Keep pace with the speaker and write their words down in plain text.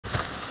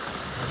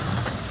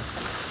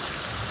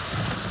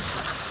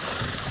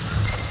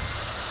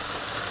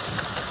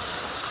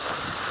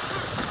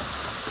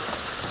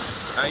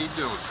How you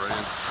doing, friend?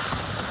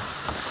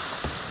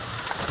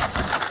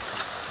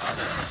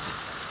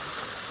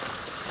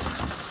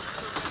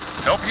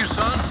 Help you,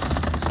 son?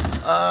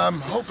 I'm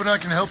hoping I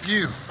can help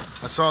you.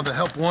 I saw the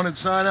help wanted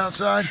sign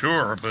outside.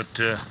 Sure, but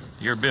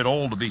you're a bit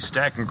old to be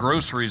stacking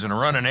groceries and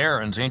running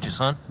errands, ain't you,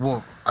 son?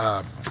 Well,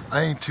 I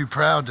ain't too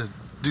proud to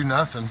do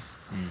nothing.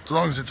 As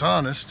long as it's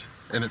honest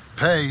and it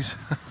pays.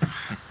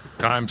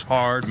 Time's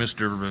hard,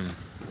 Mr.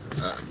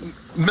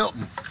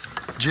 Milton.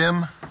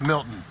 Jim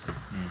Milton.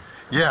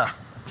 Yeah,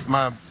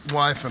 my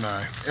wife and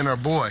I, and our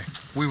boy,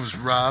 we was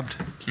robbed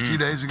a few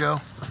days ago.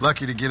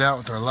 Lucky to get out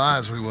with our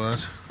lives, we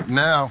was.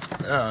 Now,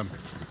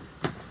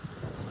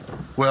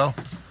 well,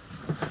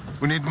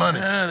 we need money.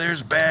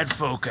 There's bad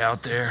folk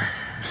out there.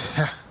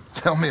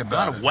 Tell me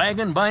about it. Got a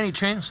wagon by any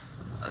chance?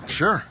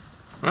 Sure.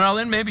 Well,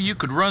 then maybe you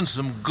could run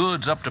some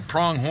goods up to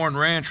Pronghorn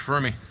Ranch for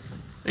me.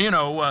 You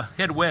know,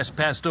 head west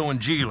past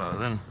Owanjila,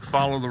 then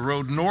follow the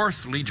road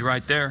north, leads you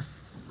right there.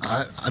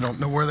 I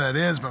don't know where that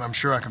is, but I'm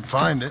sure I can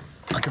find it.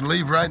 I can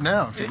leave right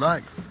now if you'd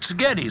like. It's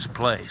Getty's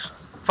place.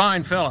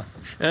 Fine fella.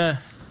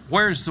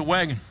 Where's the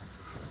wagon?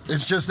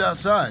 It's just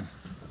outside.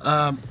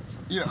 I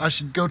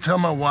should go tell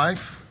my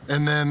wife,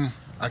 and then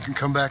I can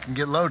come back and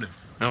get loaded.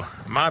 No,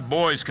 my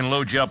boys can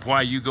load you up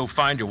while you go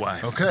find your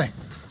wife. Okay.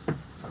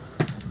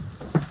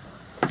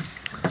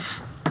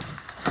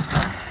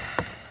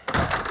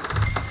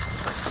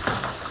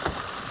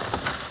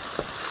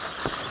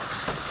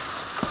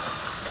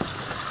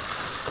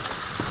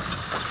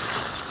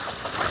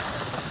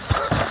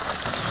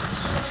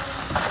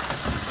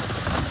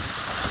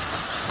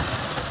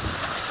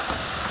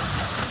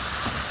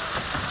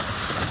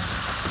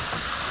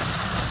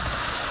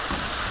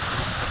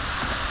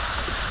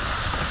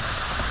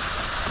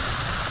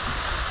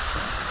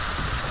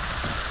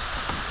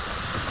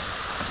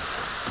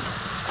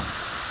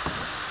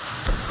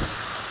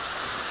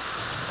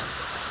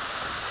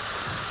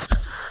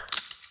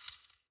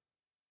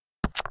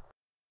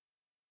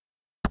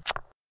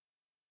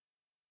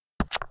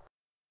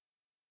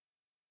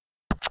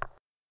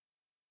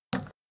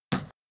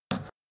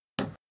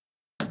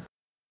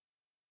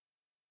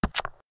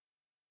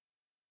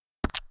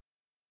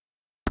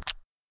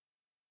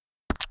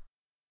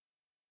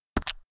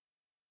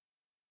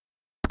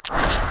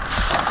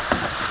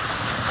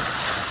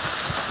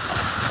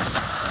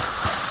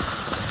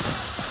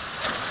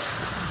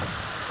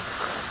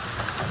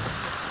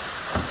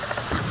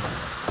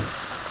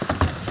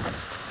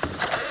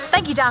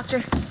 Thank you, Doctor.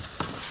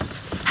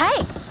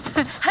 Hey,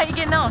 how you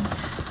getting on?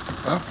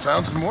 Well,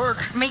 found some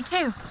work. Me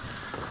too.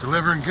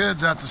 Delivering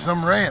goods out to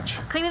some ranch.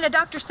 Cleaning a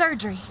doctor's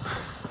surgery.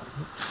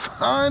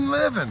 Fine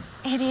living.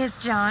 It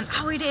is, John.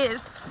 Oh, it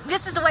is.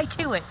 This is the way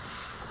to it.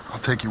 I'll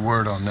take your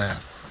word on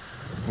that.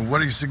 Well, what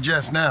do you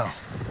suggest now?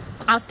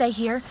 I'll stay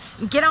here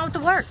and get on with the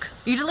work.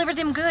 You deliver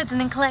them goods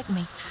and then collect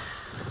me.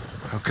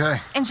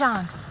 Okay. And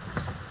John,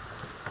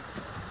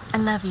 I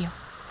love you.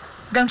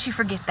 Don't you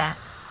forget that.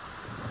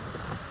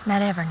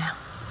 Not ever now.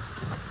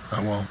 I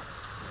won't.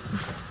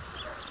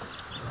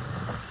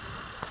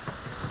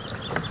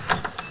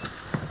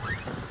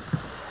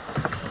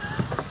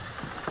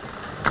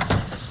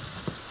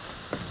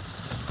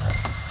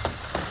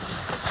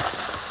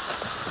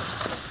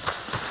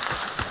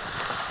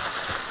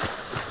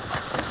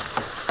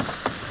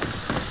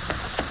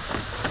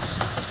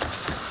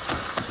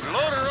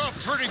 Load her up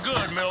pretty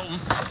good, Milton.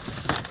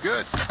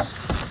 Good.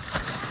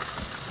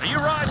 Now you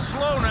ride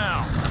slow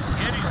now.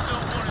 Getty's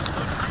still one as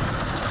good as you.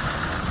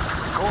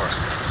 Of course.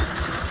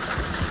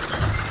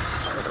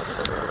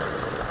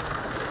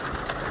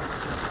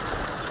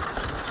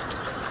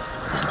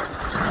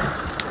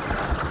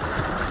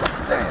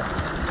 Damn.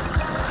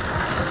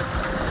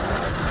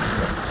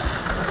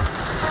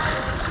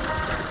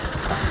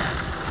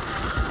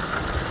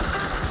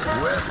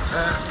 West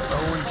past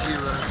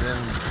Owanjila, then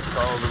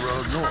follow the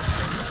road north.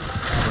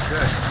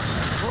 Okay.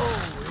 Whoa,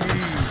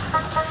 easy.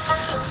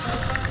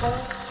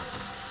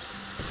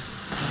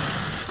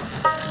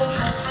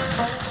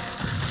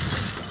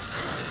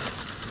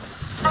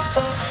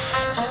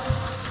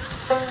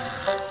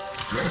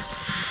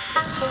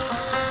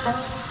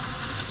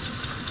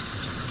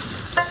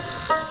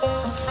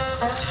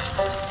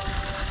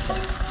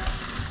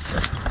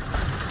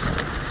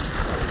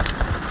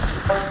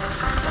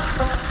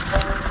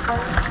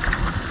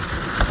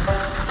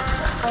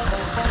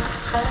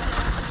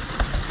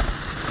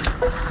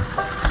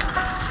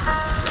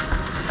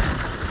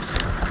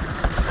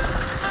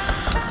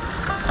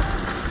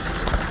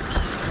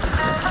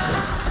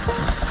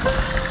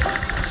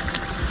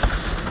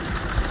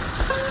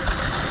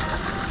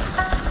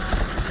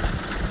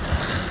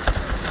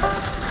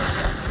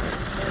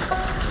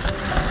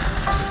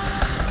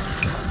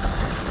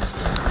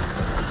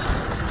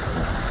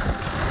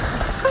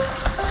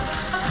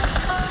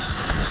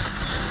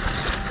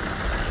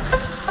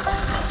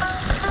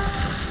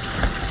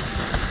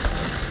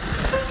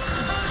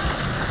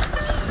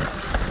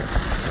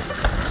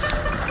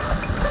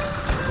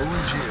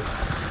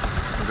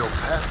 Go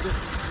past it,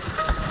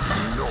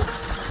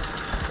 north.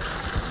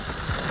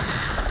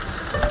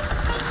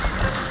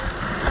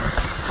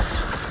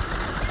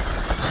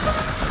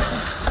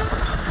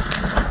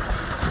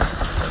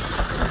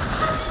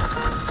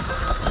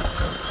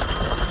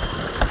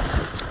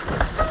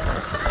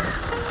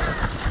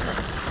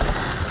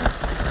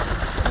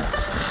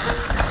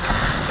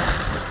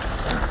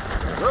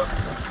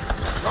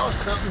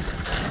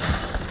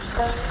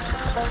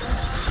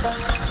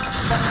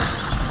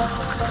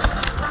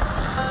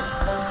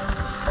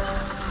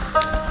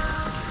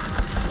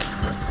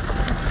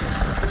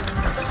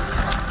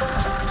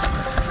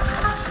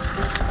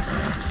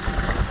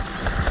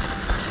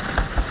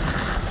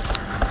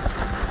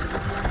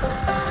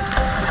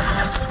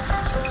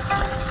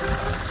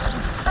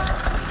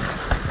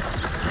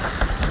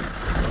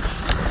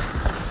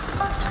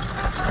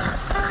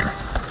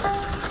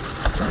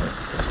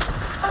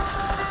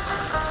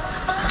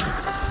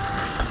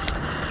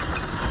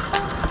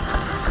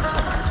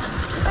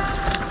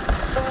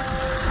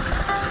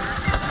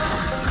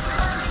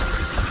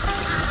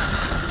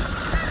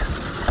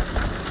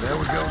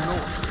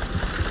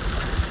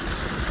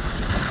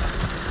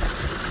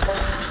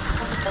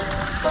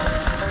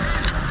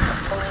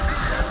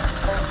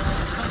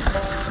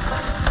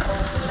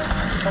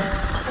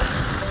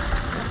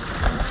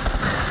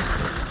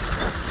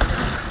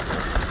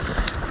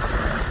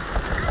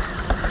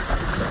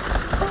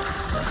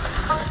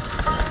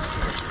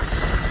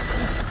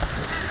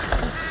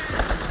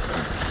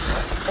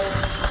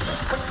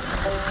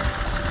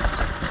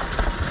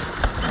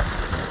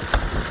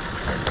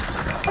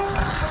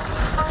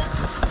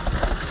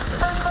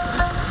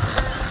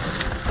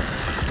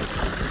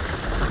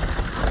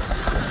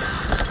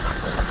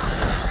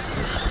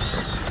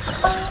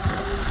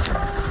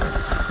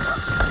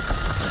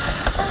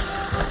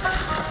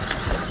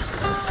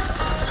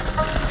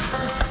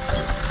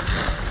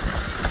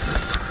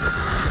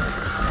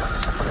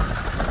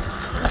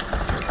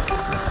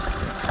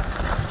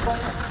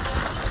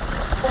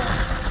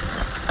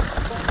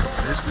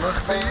 This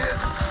must be it.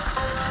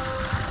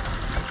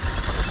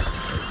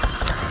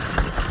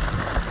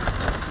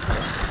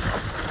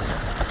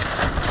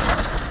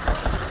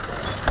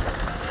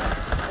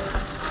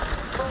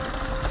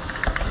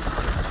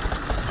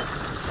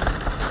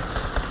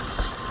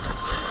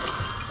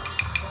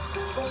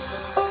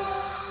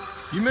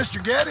 You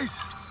Mr. Geddes?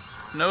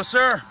 No,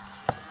 sir.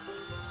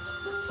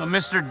 I'm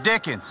Mr.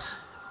 Dickens,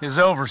 his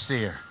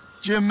overseer.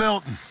 Jim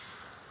Milton.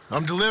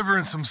 I'm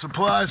delivering some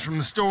supplies from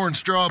the store in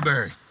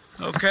Strawberry.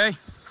 Okay.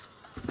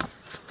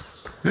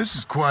 This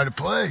is quite a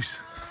place.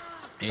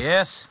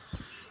 Yes,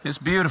 it's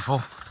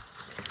beautiful.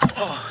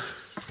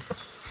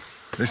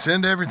 They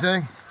send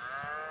everything?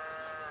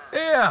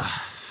 Yeah,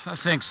 I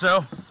think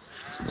so.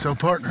 So,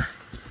 partner,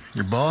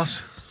 your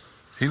boss,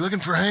 he looking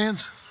for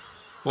hands?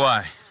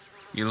 Why?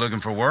 You looking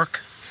for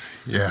work?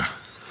 Yeah.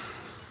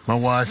 My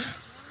wife,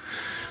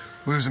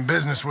 we was in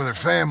business with her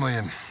family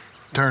and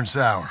turned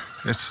sour.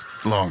 It's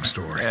a long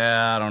story.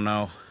 Yeah, I don't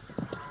know.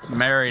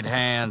 Married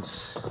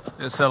hands.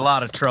 It's a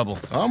lot of trouble.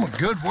 I'm a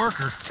good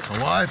worker.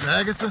 My wife,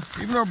 Agatha,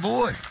 even our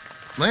boy,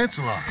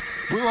 Lancelot.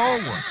 We'll all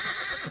work.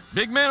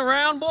 Big man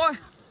around, boy?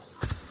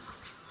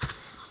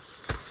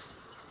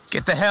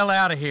 Get the hell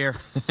out of here.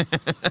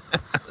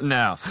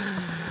 Now,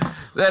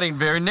 that ain't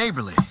very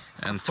neighborly.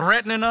 And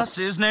threatening us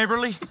is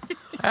neighborly.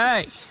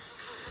 Hey,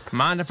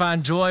 mind if I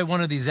enjoy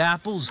one of these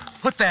apples?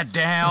 Put that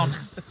down.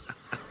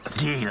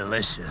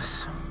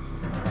 Delicious.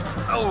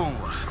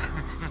 Oh.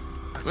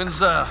 When's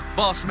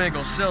boss man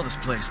gonna sell this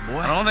place, boy?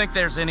 I don't think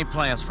there's any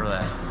plans for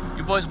that.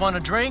 You boys want a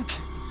drink?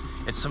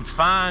 It's some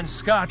fine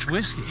Scotch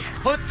whiskey.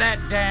 Put that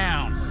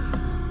down.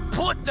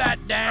 Put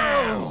that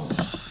down.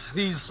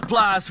 These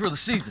supplies for the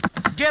season.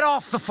 Get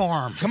off the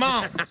farm. Come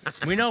on.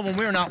 We know when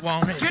we're not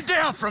wanted. Get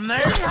down from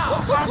there.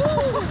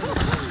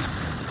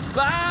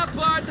 Bye,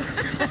 bud.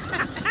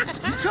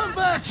 You come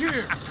back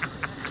here.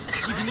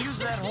 You can use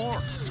that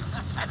horse.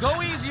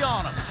 Go easy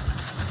on him.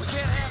 We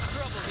can't have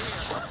trouble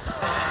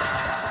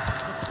here.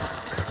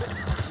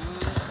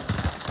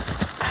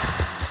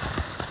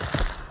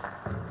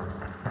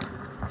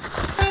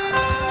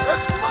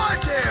 That's my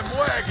damn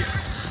wagon.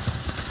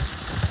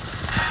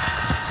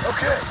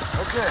 Okay.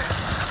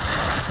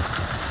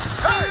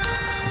 Hey,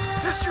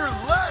 this is your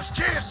last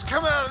chance to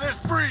come out of this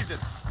breathing.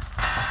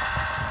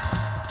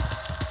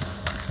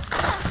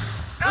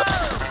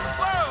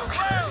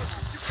 Whoa!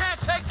 You can't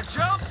take the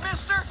joke,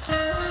 mister?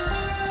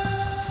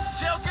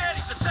 Tell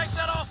Geddes to take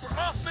that offer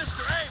off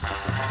Mr. Abel.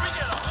 We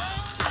get a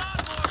whole lot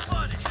more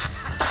money.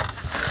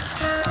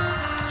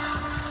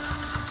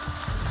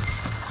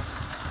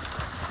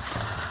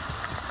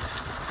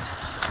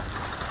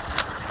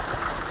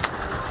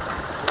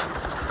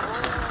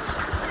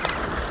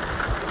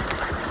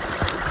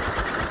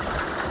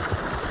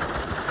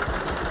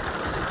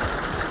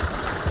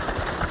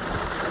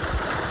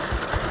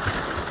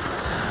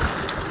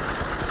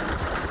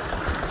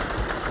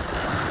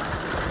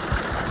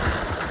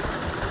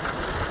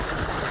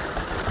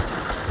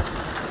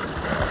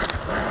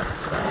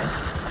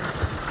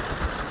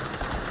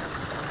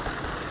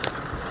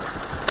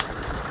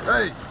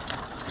 Hey,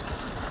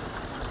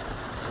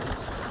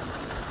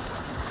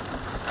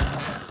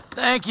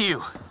 Thank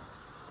you.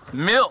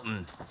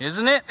 Milton,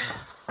 isn't it?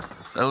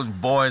 Those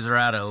boys are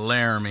out of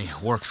Laramie,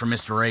 work for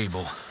Mr.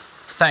 Abel.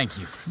 Thank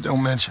you.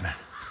 don't mention it.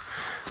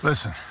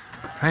 Listen,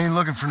 I ain't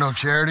looking for no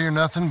charity or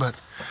nothing, but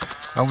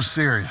I was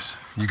serious.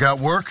 You got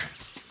work?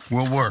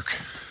 We'll work.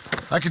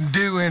 I can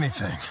do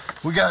anything.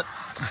 We got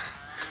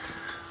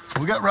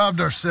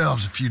robbed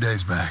ourselves a few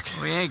days back.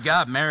 We ain't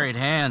got married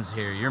hands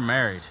here. You're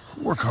married.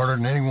 Work harder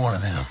than any one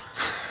of them.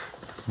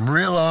 I'm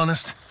real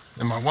honest,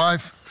 and my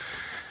wife,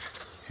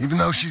 even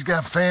though she's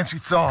got fancy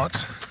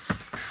thoughts,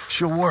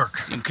 she'll work.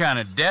 Seem kind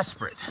of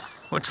desperate.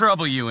 What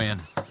trouble you in?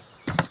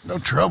 No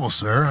trouble,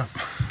 sir.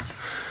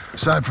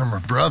 Aside from her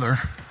brother,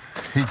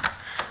 he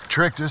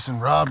tricked us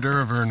and robbed her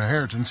of her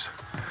inheritance.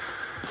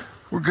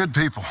 We're good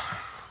people.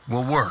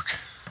 We'll work.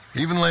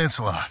 Even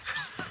Lancelot.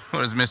 What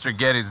does Mr.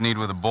 Geddes need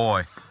with a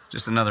boy?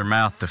 Just another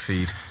mouth to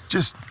feed.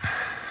 Just,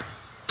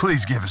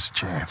 please give us a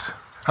chance.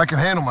 I can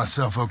handle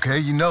myself okay,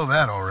 you know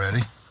that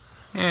already.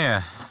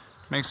 Yeah,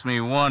 makes me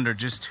wonder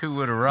just who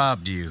would have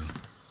robbed you.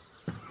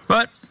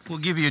 But we'll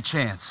give you a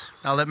chance.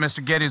 I'll let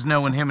Mr. Geddes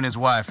know when him and his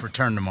wife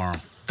return tomorrow.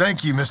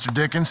 Thank you, Mr.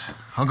 Dickens.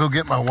 I'll go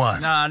get my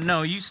wife. Nah,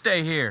 no, you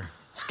stay here.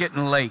 It's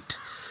getting late.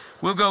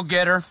 We'll go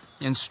get her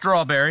in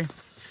Strawberry.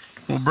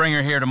 We'll bring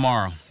her here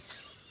tomorrow.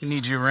 We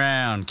need you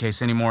around in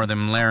case any more of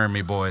them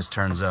Laramie boys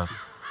turns up.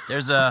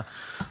 There's a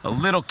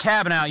little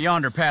cabin out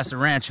yonder past the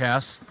ranch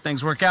house.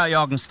 Things work out,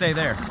 y'all can stay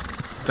there.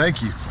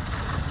 Thank you.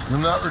 You'll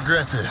not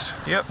regret this.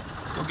 Yep.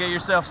 Go get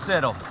yourself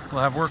settled.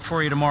 We'll have work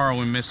for you tomorrow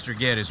when Mr.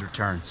 Geddes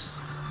returns.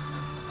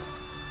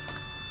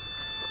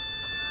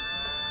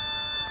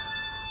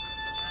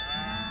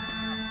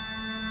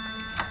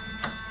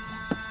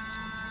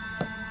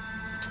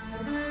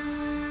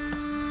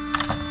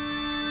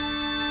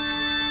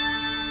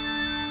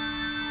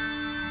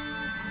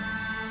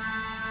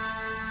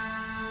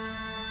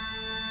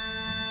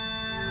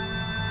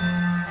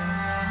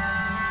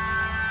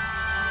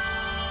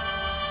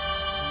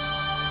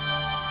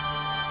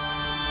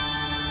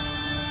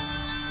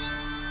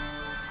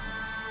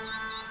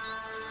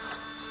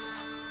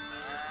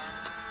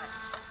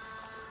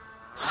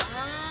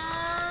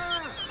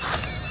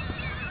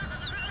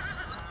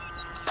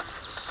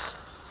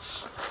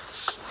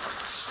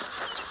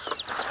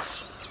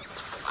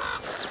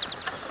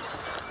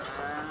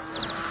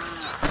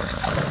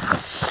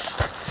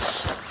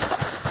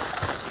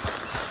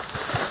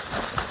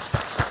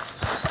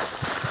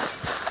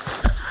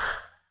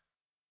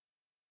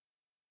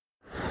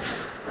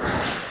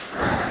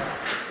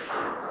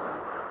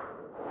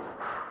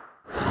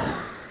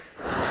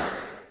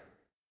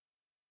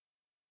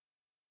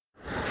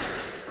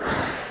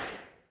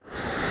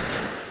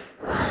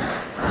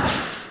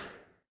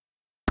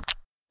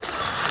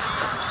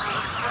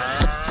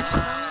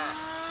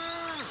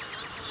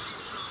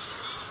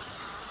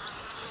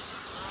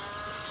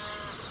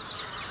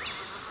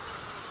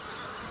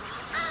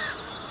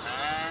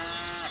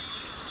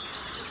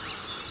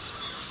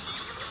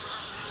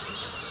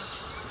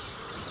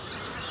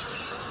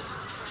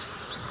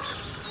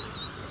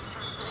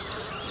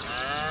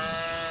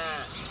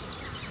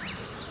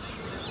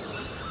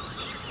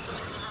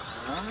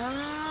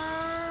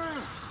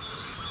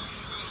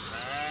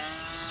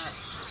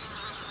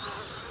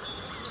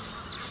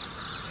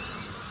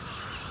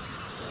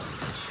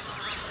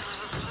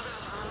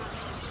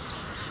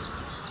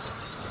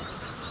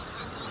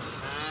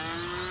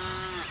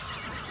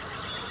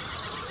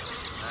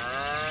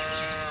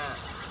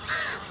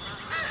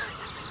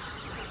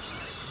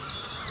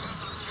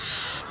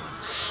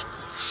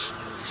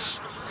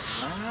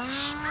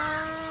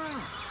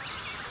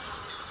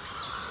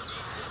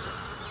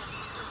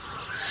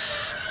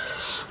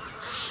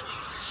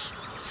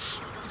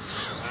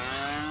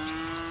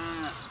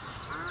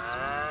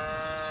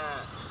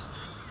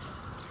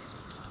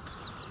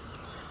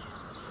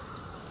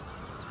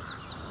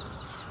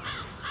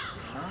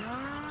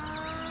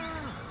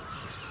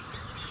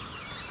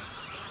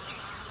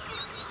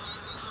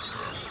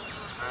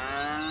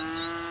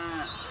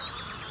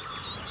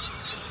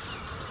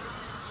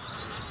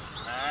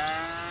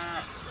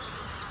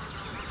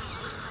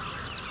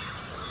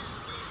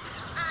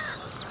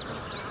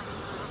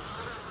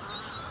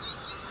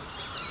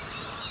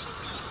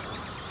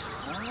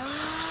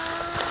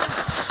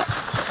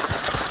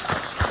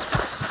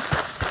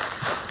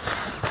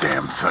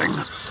 thing.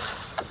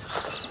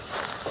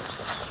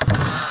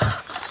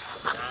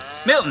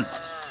 Milton,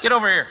 get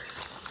over here.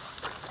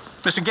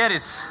 Mr.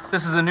 Geddes,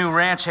 this is the new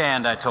ranch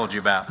hand I told you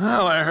about.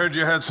 Well, I heard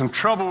you had some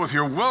trouble with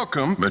your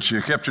welcome, but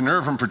you kept your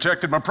nerve and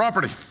protected my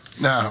property.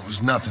 No, it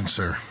was nothing,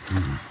 sir.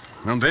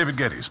 I'm David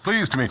Geddes.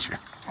 Pleased to meet you.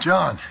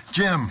 John,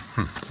 Jim,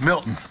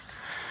 Milton.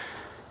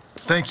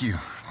 Thank you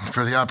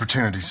for the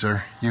opportunity,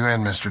 sir. You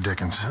and Mr.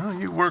 Dickens. Well,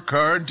 you work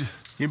hard.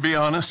 You be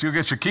honest, you'll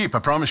get your keep. I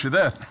promise you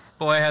that.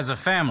 Boy has a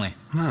family.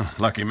 Oh,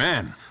 lucky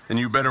man. Then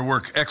you better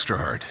work extra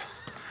hard.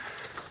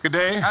 Good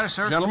day, Howdy,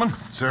 sir. Gentlemen.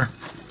 Sir.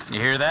 You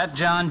hear that,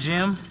 John,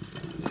 Jim?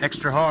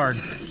 Extra hard.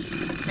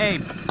 Hey,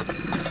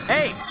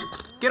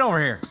 get over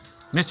here.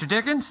 Mr.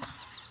 Dickens?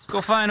 Go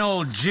find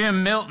old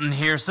Jim Milton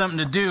here something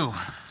to do.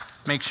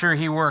 Make sure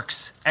he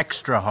works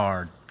extra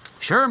hard.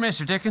 Sure,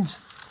 Mr. Dickens.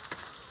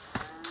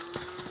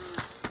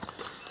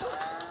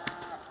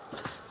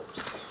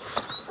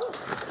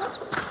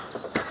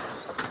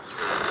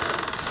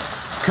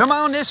 Come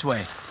on this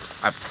way.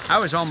 I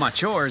was on my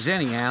chores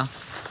anyhow.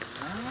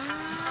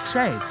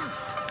 Say,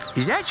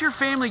 is that your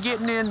family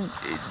getting in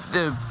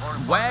the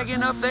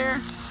wagon up there?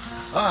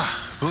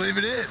 Believe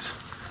it is.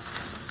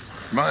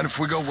 Mind if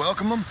we go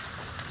welcome them?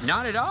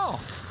 Not at all.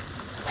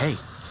 Hey,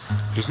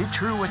 is it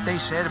true what they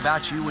said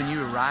about you when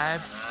you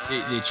arrived?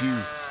 That you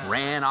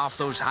ran off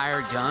those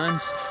hired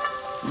guns?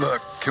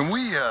 Look, can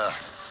we,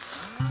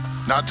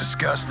 not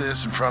discuss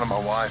this in front of my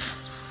wife?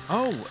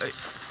 Oh,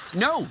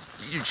 no,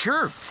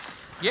 sure.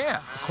 Yeah,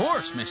 of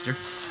course, mister.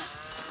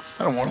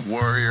 I don't want to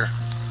worry her.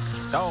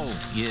 Oh,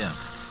 yeah.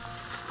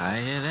 I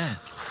hear that.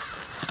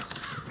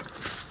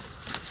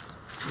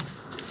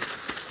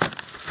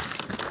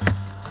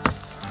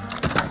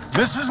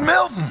 Mrs.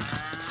 Milton!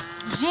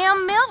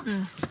 Jim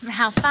Milton.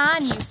 How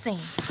fine you seem.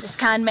 This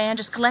kind man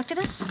just collected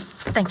us.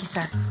 Thank you,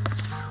 sir.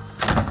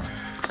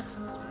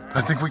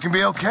 I think we can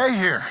be okay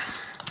here.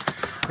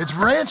 It's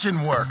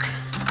ranching work.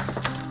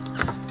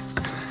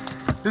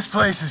 This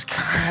place is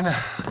kinda...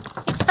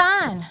 It's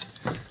fine.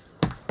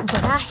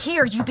 But I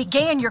hear you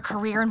began your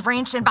career in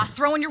ranching by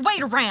throwing your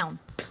weight around.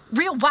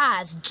 Real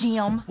wise,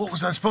 Jim. What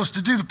was I supposed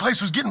to do? The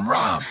place was getting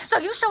robbed. So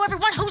you show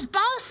everyone who's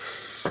boss?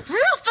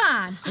 Real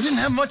fine. I didn't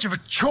have much of a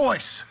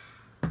choice.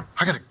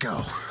 I gotta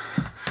go.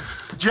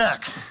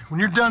 Jack, when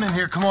you're done in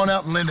here, come on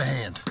out and lend a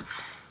hand.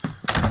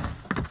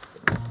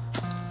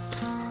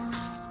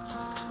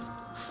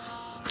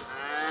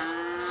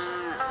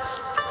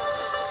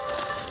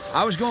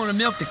 I was going to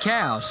milk the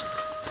cows.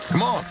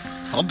 Come on,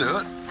 I'll do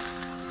it.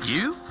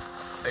 You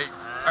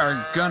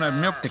are gonna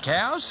milk the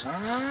cows?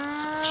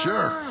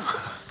 Sure.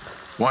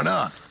 Why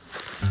not?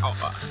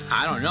 Oh,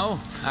 I don't know.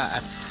 I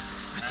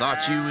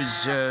thought you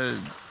was,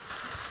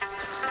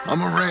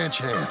 I'm a ranch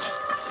hand.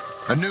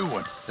 A new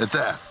one, at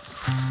that.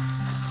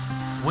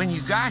 When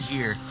you got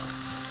here,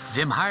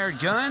 them hired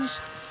guns?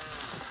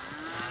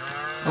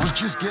 I was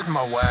just getting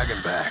my wagon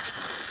back.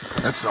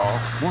 That's all.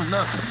 Weren't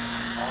nothing.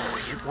 Oh,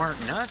 it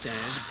weren't nothing.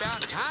 It was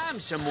about time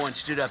someone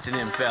stood up to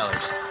them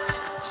fellers.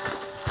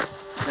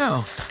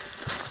 No.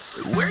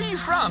 Where are you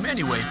from,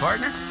 anyway,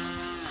 partner?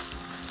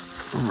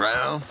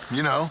 Around,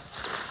 you know.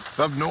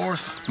 Up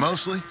north,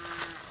 mostly.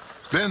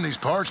 Been in these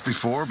parts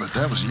before, but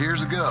that was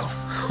years ago.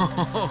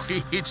 Oh,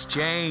 it's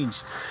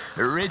changed.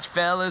 The rich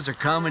fellas are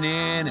coming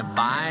in and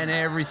buying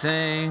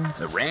everything,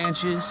 the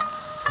ranches.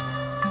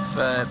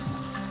 But,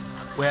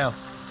 well,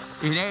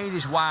 it ain't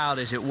as wild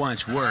as it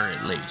once were,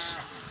 at least.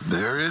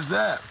 There is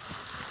that.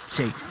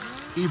 Say,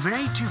 if it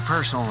ain't too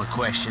personal a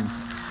question,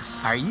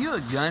 are you a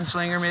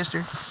gunslinger,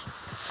 mister?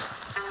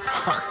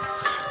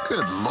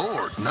 Good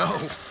Lord, no.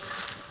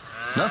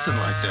 Nothing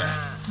like that.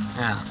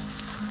 Now,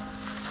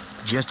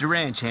 just a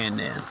ranch hand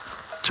then.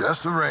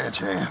 Just a ranch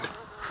hand.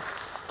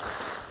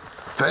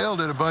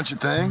 Failed at a bunch of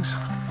things,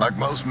 like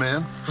most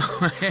men.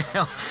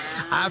 Well,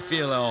 I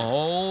feel a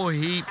whole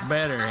heap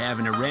better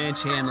having a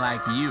ranch hand like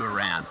you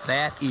around.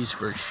 That is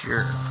for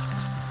sure.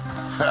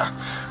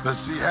 Let's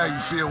see how you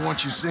feel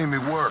once you see me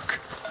work.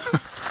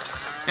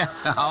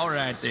 All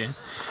right, then.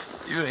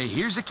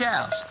 Here's the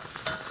cows.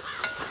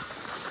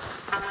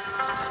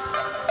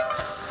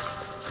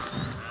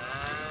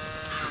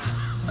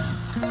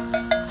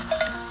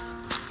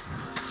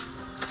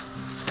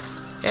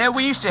 Yeah,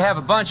 we used to have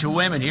a bunch of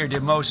women here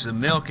did most of the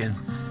milking.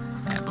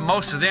 Yeah, but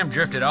most of them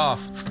drifted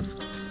off.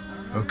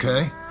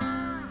 Okay.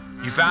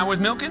 You fine with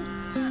milking?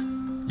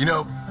 You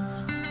know,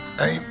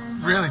 I ain't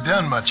really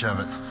done much of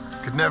it.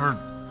 Could never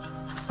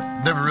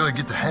really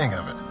get the hang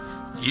of it.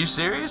 You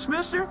serious,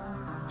 mister?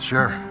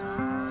 Sure.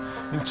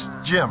 It's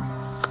Jim.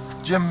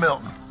 Jim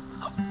Milton.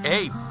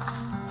 Hey,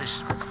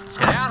 just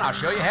sit down, I'll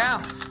show you how.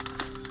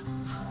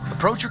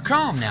 Approach her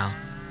calm now.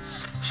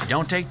 She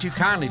don't take too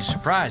kindly to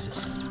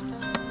surprises.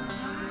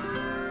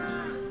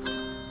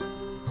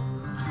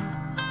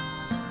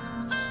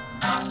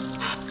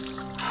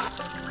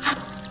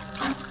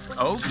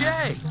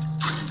 Okay.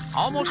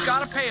 Almost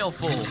got a pail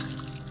full.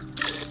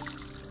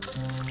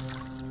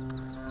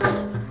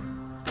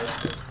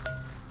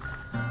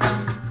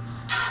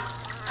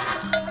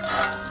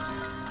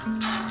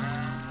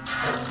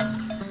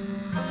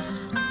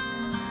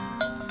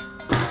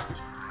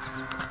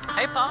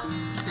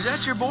 Is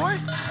that your boy?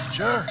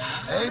 Sure.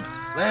 Abe,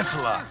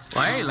 Lancelot.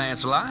 Well, hey,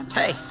 Lancelot.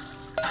 Hey.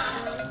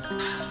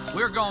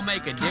 We're gonna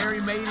make a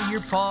dairy maid of your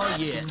paw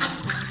yet.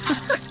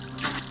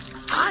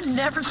 I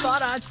never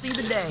thought I'd see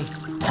the day.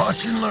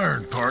 Watch and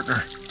learn, partner.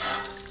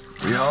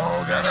 We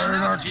all gotta earn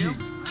our keep.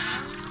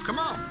 Come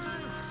on.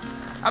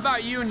 How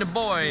about you and the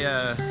boy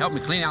help me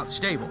clean out the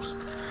stables?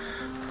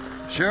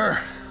 Sure.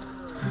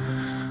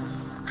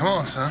 Come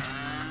on, son.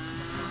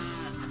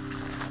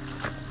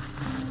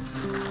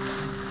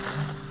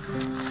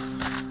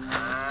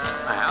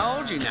 How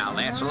old you now,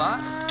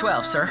 Lancelot?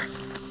 12, sir.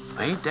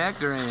 Ain't that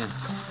grand?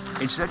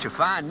 It's such a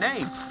fine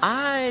name.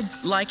 I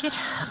like it.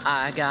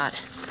 I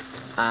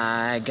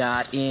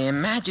got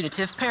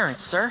imaginative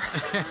parents, sir.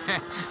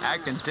 I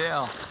can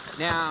tell.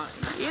 Now,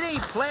 it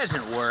ain't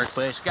pleasant work,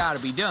 but it's got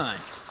to be done.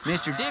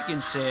 Mr.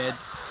 Dickens said...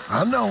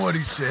 I know what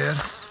he said.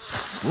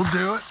 We'll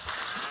do it.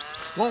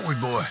 Won't we,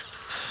 boy?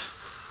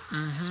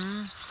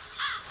 Mm-hmm.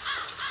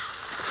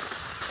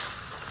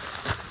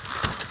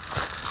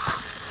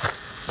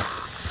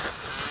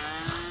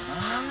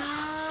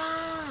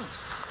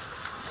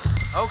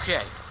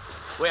 Okay.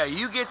 Well,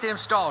 you get them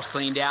stalls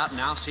cleaned out, and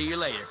I'll see you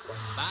later.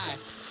 Bye.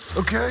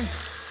 Okay.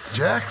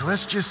 Jack,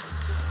 let's just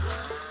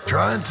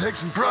try and take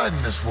some pride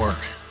in this work,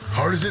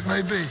 hard as it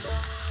may be.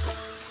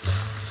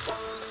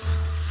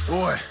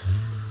 Boy,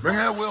 bring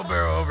that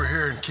wheelbarrow over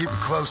here and keep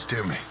it close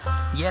to me.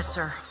 Yes,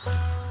 sir.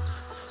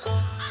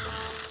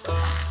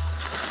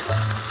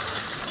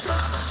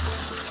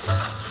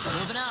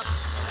 Moving up.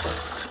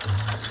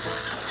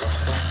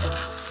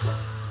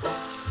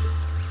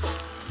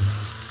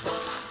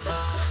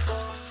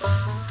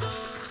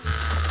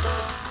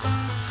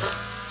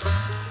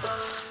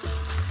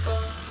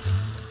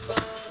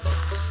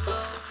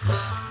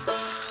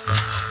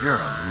 You're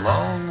a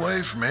long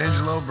way from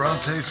Angelo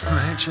Bronte's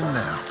mansion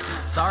now.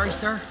 Sorry,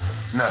 sir.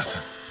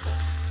 Nothing.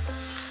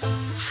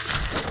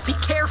 Be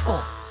careful.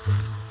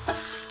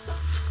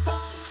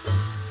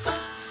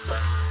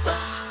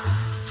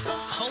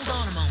 Hold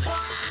on a moment.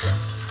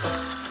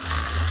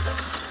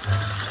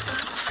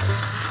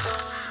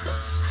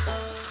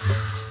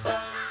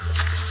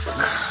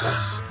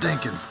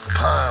 Stinking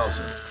piles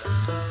of...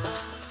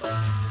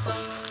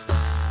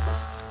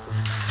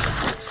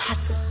 That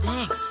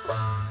stinks.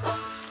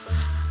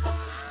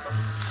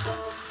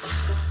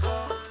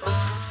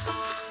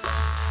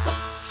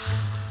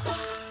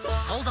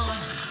 Hold on.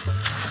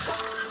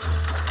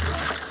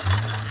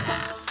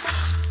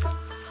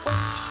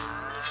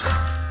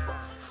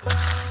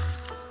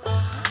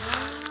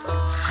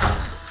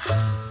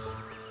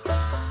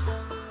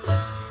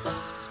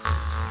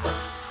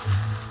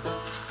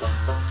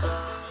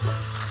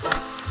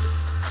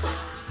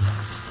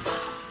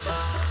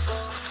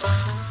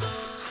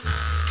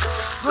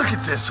 Look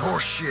at this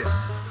horse shit.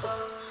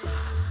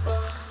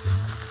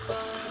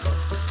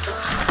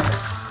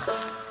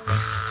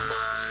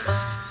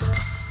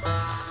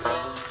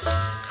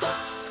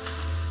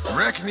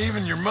 Reckon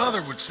even your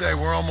mother would say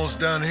we're almost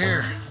done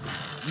here.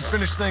 You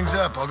finish things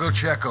up, I'll go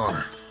check on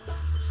her.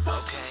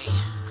 Okay.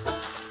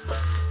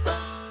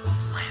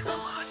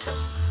 Lancelot.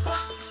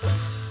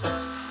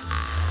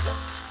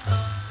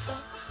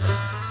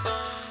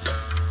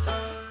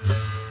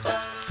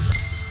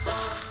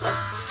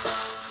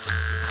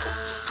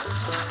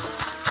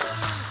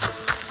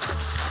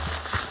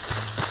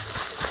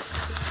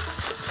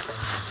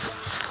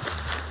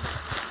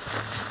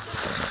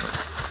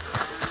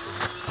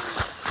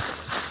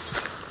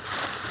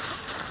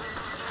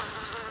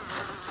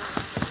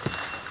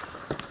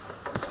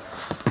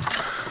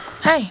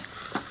 Hey,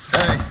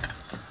 Hey,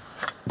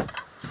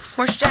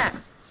 where's Jack?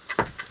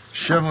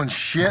 shoveling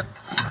shit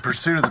in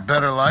pursuit of the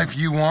better life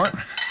you want?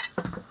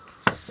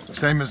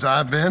 Same as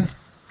I've been?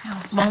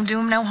 Won't do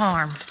him no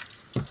harm.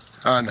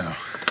 I know.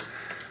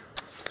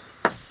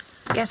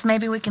 Guess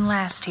maybe we can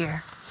last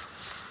here.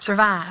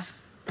 Survive.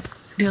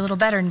 Do a little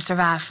better than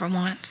survive for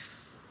once.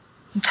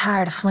 I'm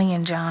tired of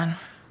fleeing, John.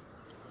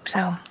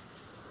 So,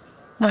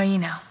 well, you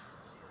know.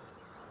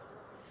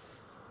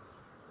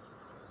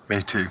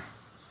 Me too.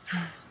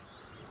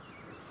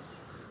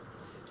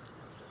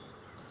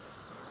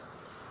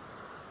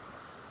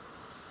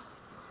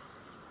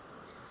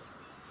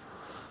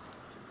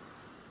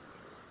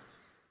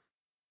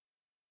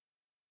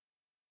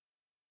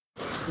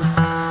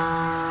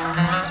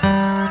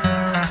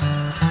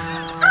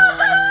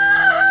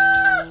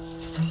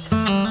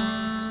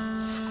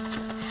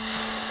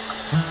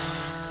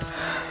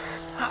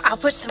 I'll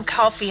put some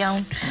coffee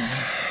on.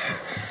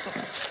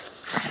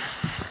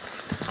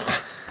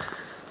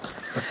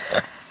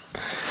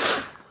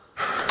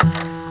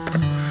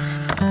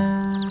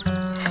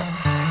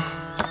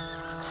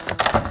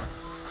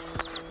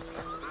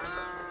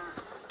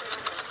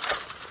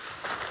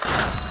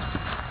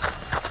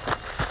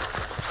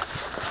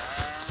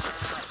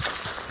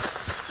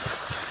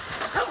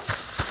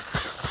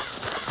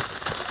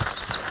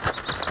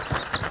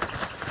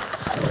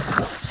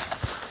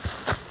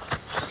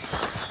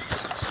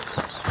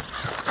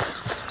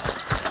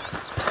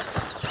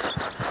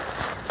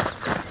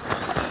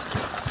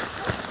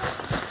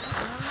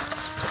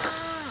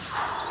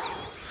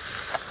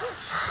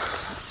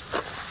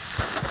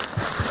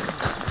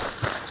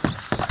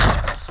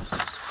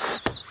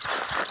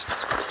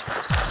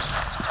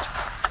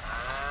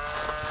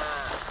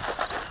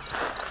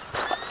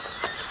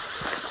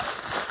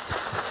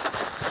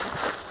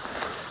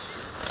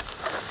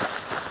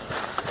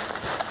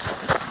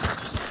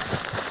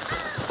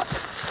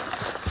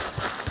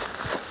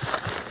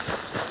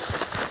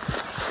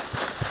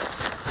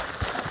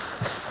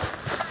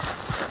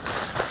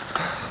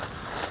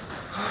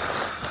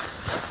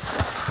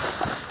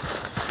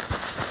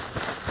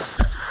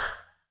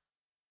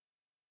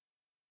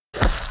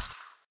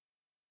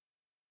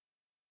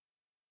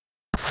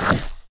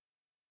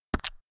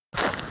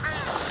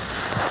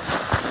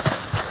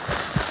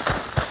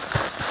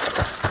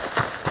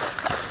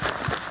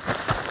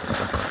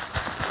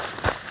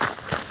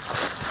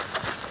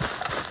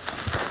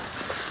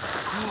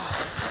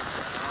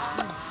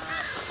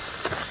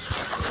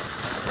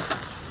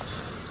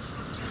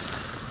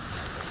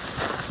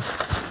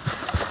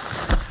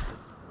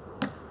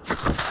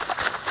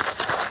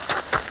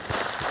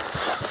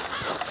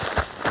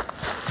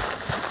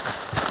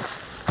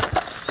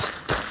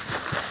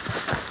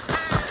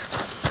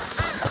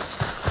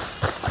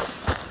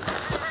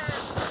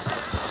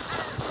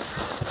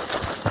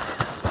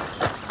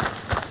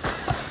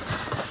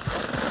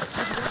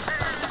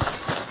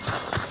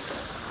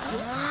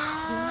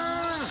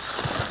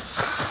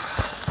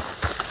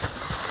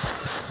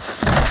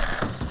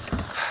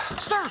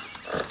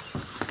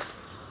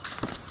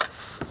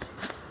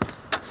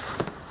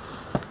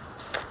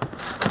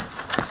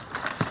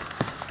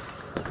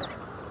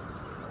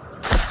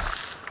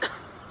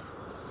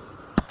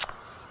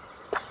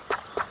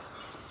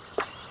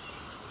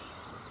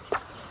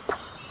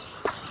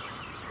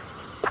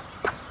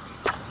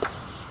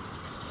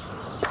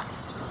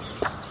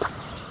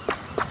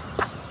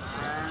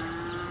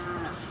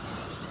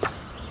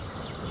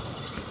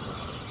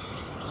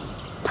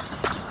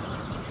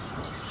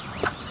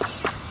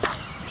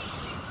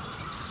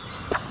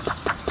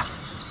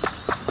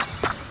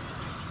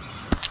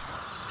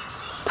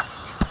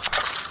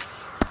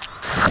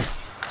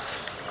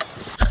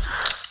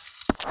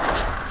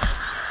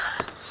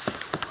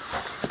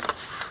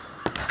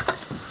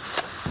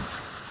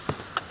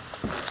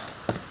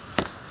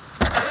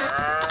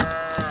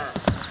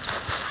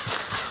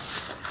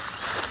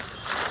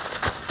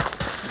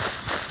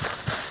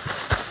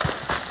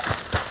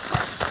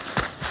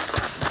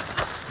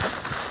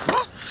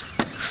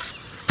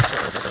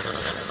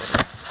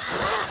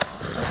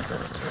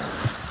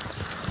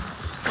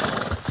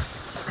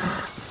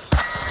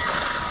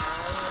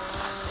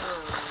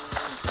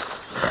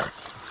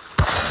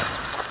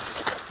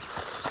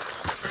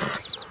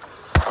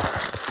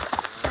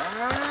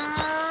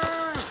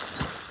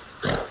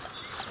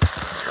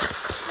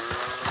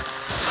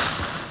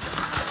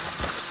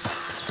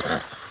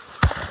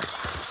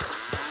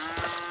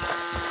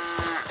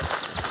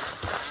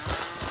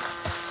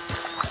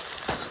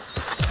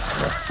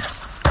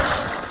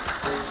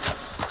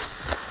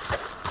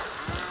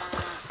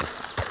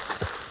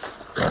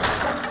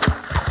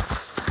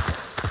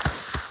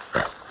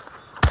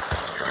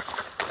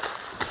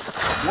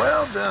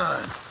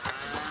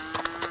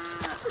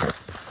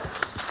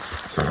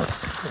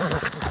 I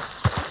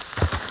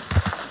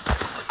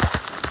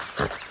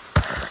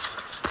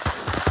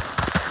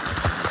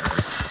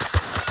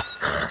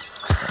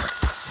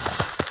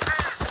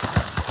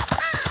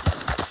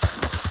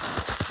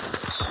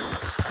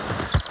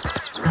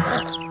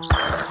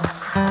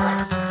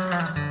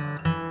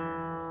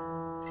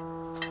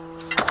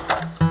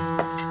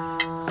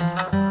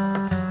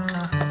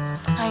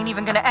ain't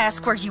even gonna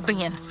ask where you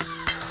been.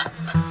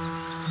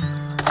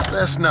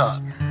 That's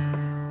not.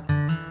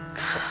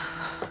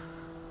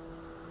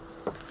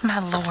 My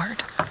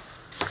Lord.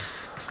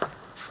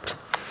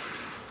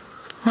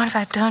 What have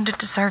I done to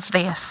deserve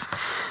this?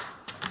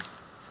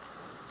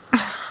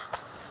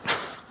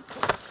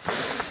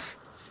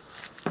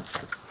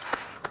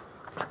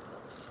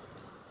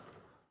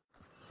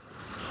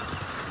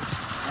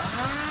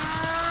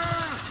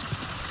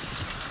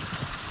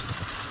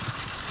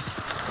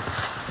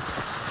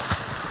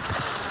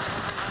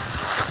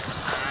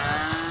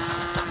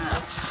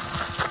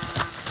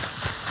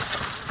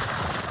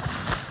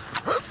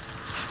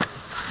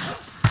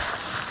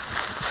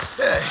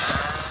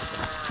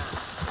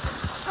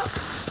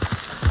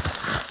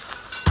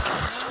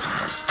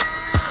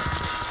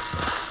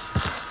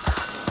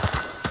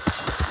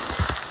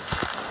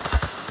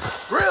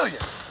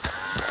 Brilliant!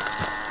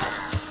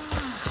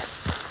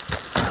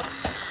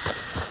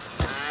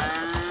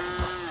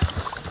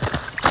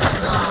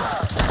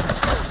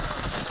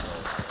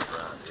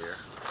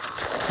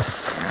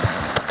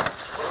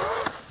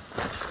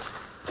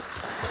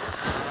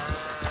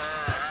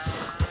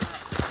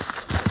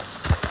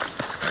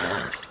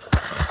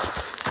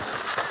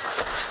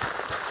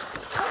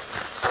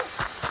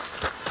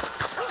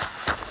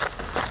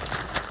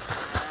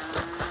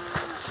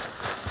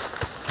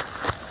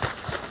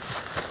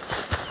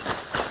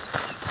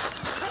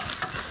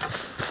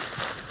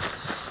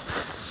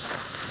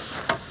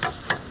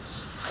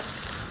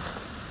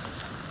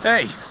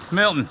 Hey,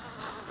 Milton.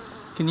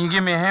 Can you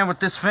give me a hand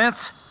with this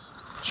fence?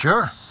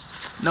 Sure.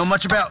 Know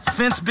much about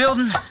fence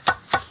building?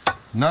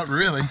 Not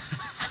really.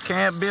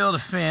 Can't build a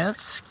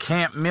fence,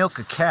 can't milk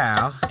a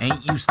cow,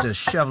 ain't used to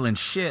shoveling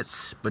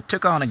shits, but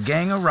took on a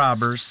gang of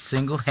robbers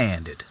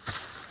single-handed.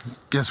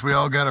 Guess we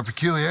all got our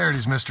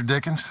peculiarities, Mr.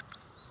 Dickens.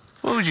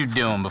 What was you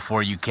doing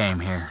before you came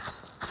here?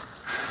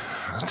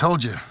 I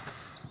told you.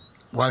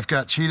 Wife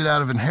got cheated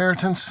out of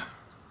inheritance.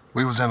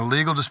 We was in a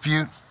legal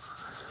dispute.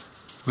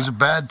 It was a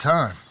bad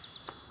time.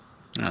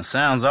 That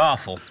sounds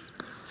awful,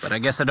 but I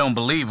guess I don't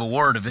believe a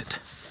word of it.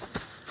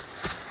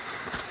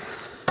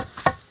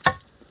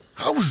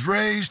 I was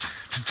raised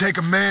to take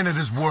a man at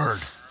his word,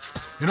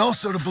 and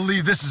also to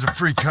believe this is a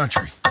free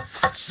country.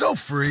 So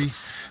free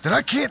that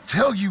I can't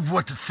tell you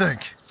what to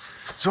think.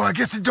 So I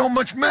guess it don't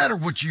much matter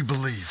what you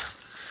believe.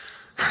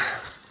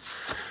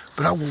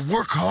 But I will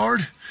work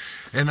hard,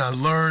 and I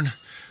learn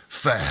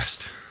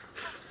fast.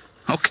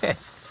 Okay.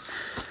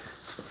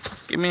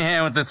 Give me a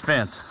hand with this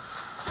fence.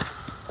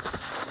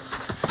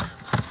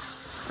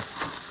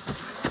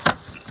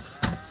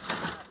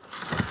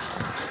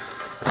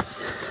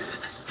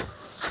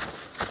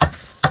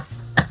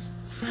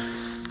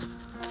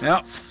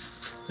 Yep,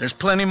 there's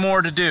plenty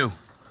more to do.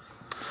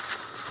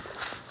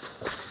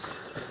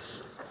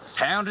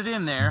 Pound it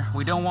in there.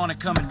 We don't want it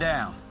coming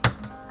down.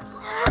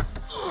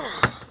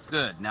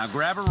 Good. Now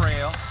grab a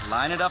rail,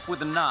 line it up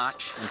with a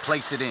notch, and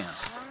place it in.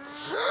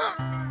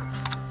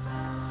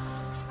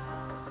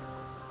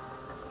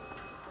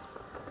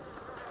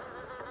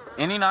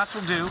 Any notch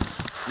will do.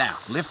 Now,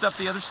 lift up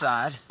the other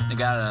side. They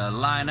gotta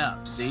line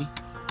up, see?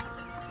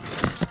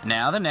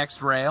 Now the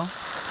next rail.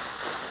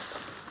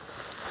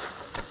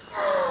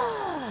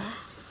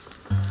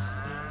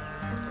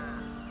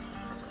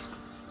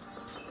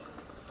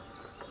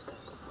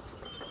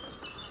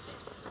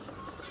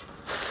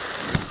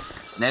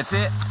 That's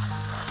it.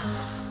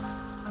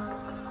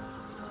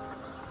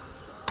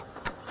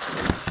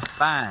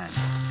 Fine.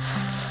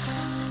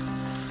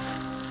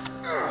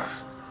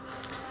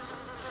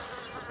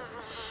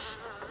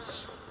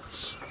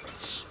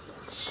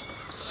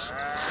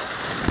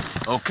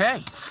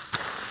 Okay.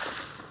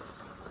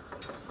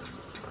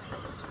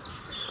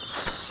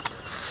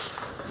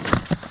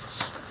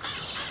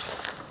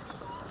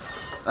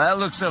 That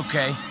looks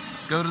okay.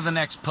 Go to the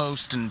next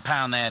post and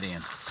pound that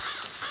in.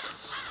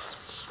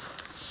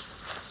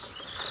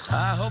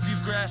 I hope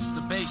you've grasped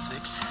the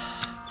basics.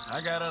 I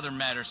got other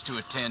matters to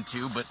attend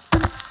to, but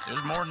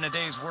there's more than a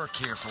day's work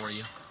here for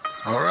you.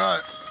 All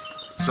right.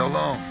 So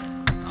long.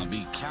 I'll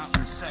be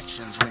counting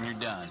sections when you're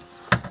done.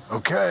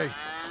 Okay.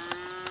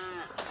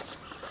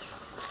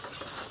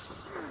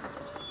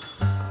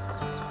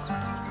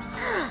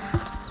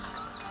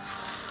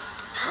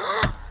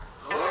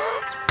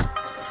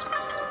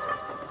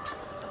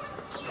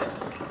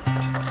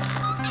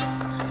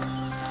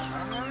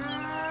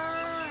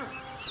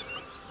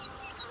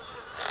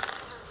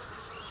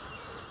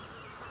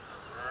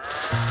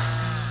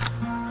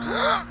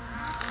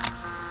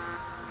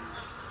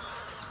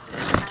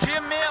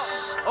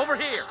 Over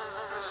here.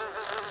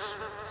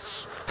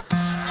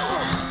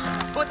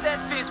 Put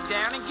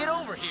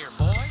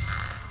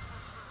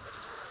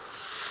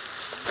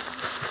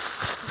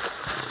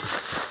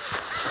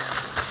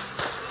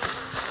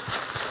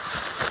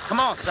Come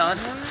on, son.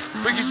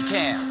 Quick as you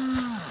can.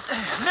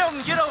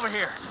 Milton, get over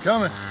here.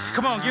 Coming.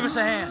 Come on, give us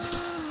a hand.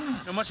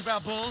 Know much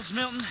about bulls,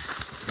 Milton?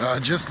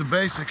 Just the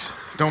basics.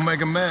 Don't make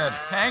them mad.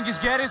 Angus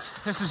Geddes,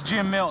 this is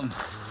Jim Milton.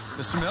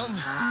 Mr. Milton?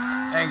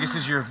 Angus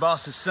is your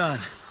boss's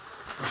son.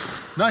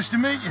 Nice to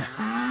meet you.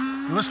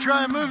 Let's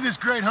try and move this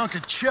great hunk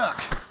of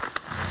chuck.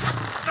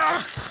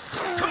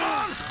 Come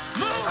on,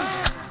 move!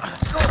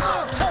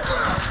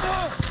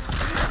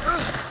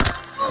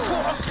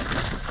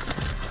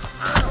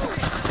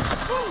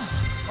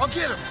 I'll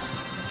get him.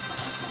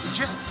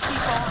 Just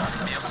keep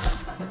on, Milton.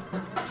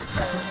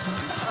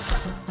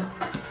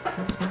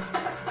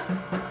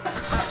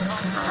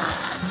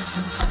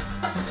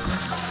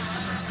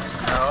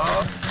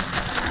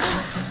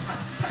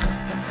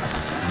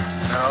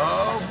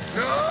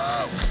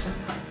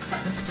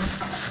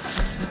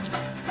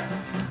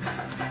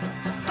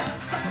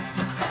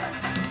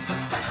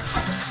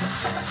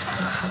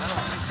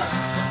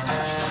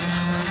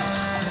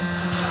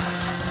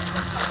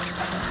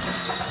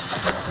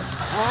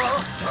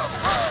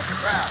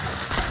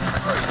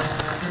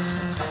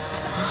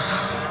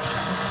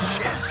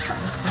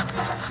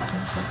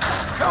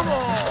 Come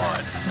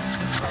on!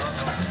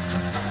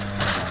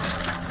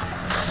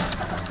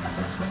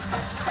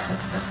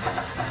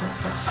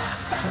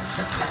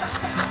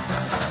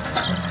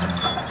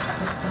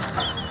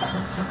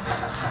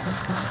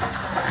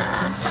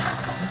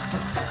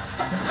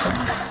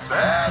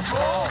 Bad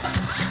ball!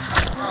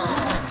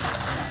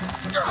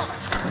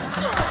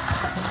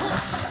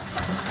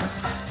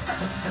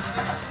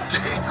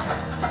 Damn!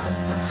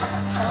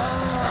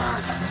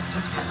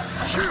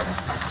 Shoot!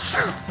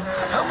 Shoot!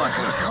 How am I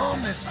gonna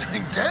calm this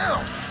thing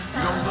down?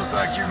 You don't look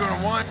like you're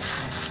gonna want...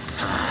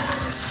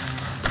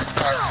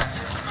 Ouch!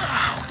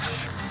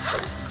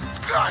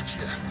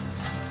 Gotcha!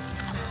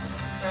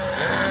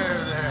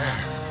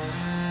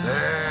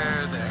 There.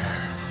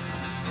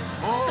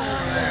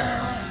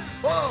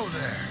 Whoa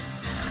there.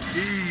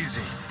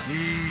 Easy.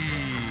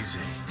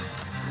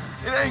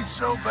 It ain't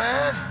so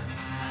bad.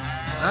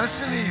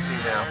 Nice and easy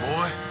now,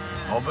 boy.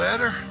 All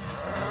better?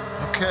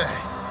 Okay.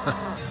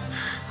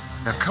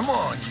 Now come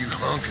on, you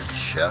hunk of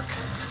chuck.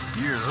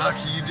 You're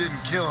lucky you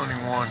didn't kill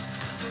anyone.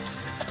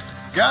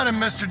 Got him,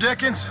 Mr.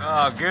 Dickens.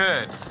 Oh,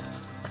 good.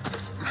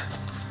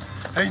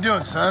 How you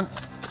doing, son?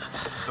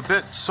 A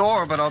bit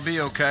sore, but I'll be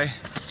okay.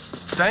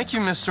 Thank you,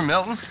 Mr.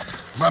 Milton.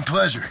 My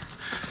pleasure.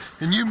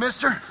 And you,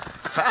 mister?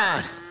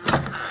 Fine.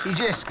 He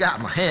just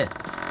got my head.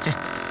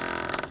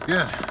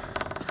 Good.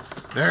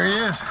 There he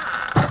is.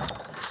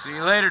 See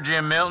you later,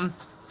 Jim Milton.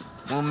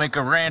 We'll make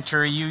a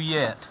rancher of you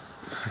yet.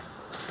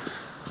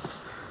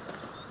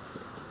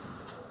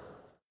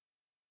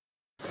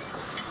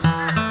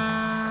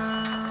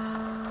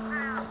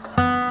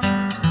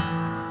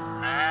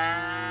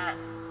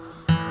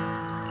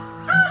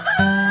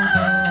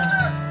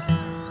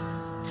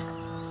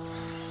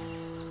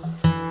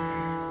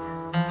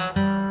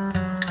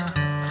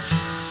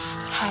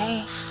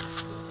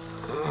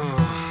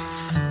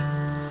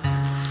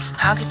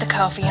 I'll get the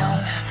coffee on.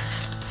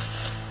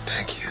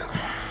 Thank you.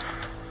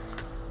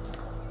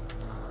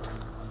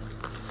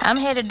 I'm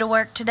headed to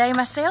work today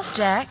myself,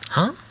 Jack.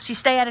 Huh? So you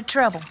stay out of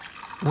trouble.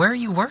 Where are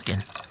you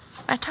working?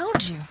 I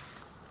told you.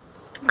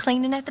 I'm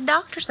cleaning at the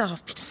doctor's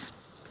office.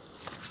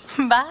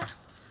 Bye.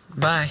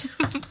 Bye.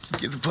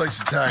 Give the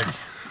place a tidy.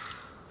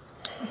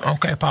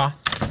 Okay, Pa.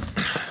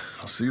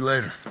 I'll see you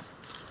later.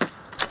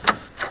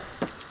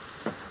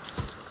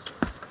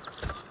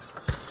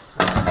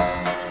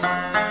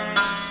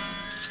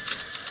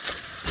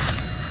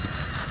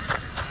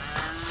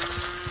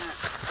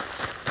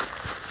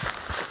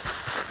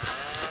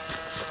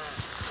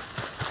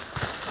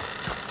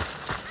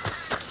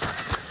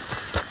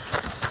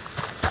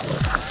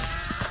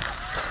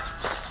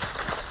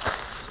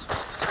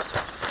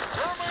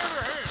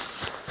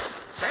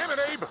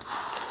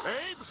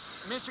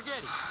 Mr.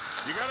 Geddes.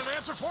 You got an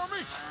answer for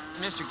me?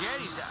 Mr.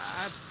 Geddes,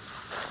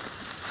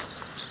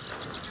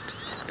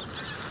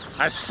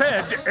 I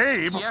said,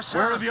 Abe, Yes, sir.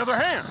 where are the other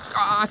hands?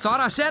 I thought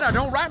I said I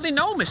don't rightly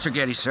know, Mr.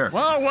 Geddes, sir.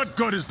 Well, what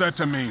good is that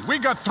to me? We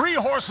got 3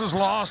 horses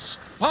lost,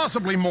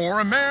 possibly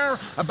more, a mare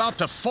about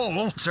to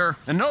foal. Sir.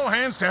 And no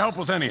hands to help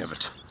with any of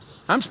it.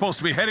 I'm supposed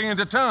to be heading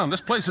into town.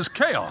 This place is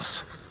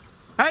chaos.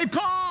 Hey,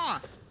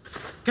 Pa!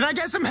 Can I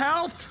get some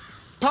help?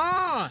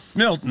 Pa!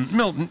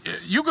 Milton,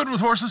 you good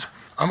with horses?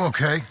 I'm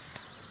okay.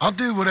 I'll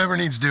do whatever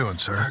needs doing,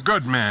 sir.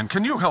 Good man.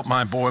 Can you help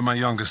my boy, my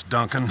youngest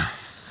Duncan?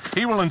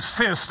 He will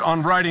insist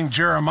on riding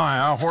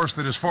Jeremiah, a horse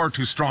that is far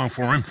too strong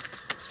for him.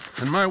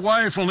 And my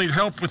wife will need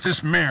help with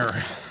this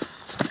mare.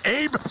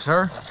 Abe?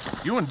 Sir?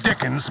 You and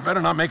Dickens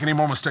better not make any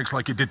more mistakes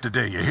like you did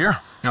today, you hear?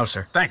 No,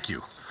 sir. Thank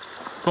you.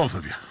 Both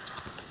of you.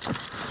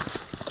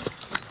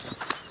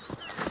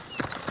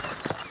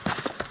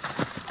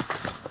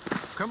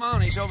 Come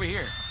on, he's over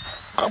here.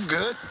 I'm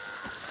good.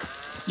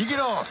 You get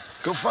on.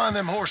 Go find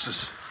them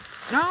horses.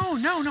 No.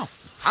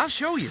 I'll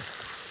show you.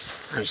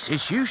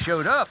 Since you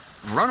showed up,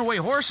 runaway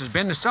horse has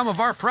been to some of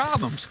our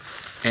problems.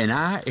 And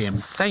I am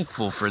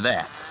thankful for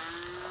that.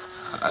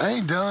 I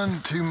ain't done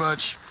too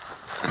much.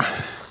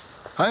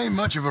 I ain't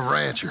much of a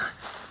rancher.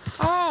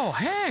 Oh,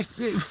 heck.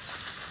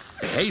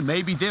 Hey,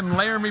 maybe them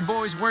Laramie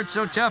boys weren't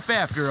so tough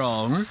after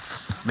all, huh?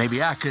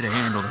 Maybe I could have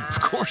handled them.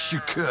 Of course you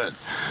could.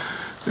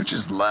 They're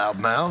just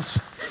loudmouths.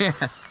 Yeah.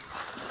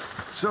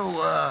 So,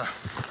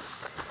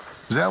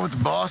 is that what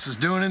the boss is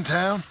doing in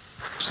town?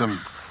 Some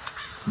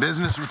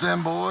business with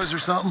them boys or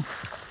something?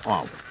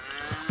 Oh,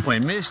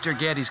 when Mr.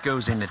 Geddes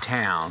goes into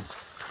town,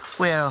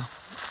 well,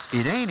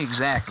 it ain't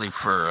exactly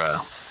for,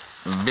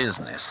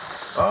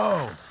 business.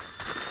 Oh.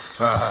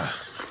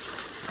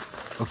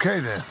 Okay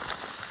then.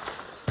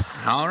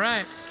 All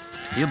right.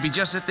 He'll be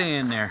just at the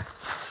end there.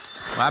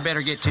 Well, I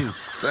better get to.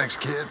 Thanks,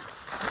 kid.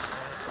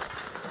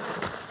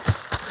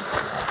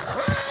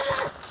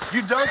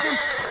 You Duncan?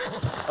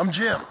 I'm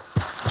Jim.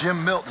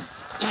 Jim Milton.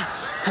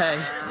 Hey.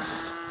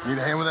 Need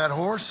a hand with that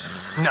horse?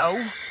 No.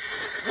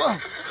 Whoa.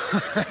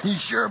 You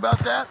sure about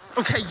that?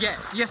 Okay,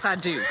 yes. Yes, I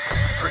do.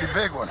 Pretty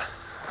big one.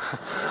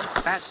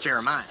 That's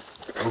Jeremiah.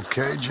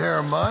 Okay,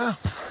 Jeremiah.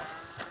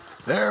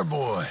 There,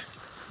 boy.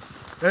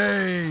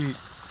 Hey.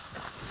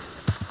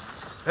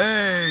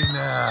 Hey,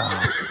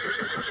 now.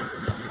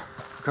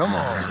 Come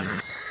on.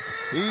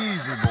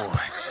 Easy, boy.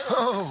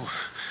 Oh,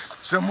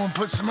 someone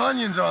put some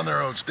onions on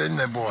their oats, didn't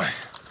they, boy?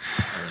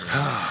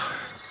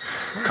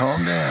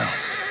 Calm down.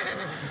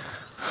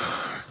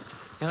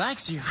 He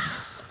likes you.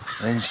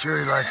 I ain't sure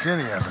he likes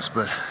any of us,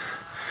 but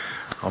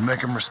I'll make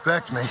him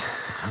respect me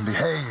and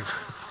behave.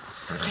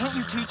 Can't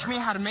you teach me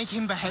how to make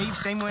him behave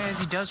same way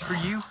as he does for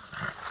you?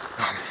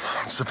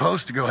 I'm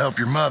supposed to go help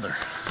your mother.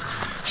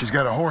 She's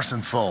got a horse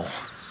and foal.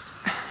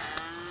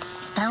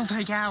 That'll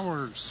take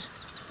hours.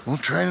 Well,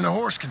 training a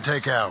horse can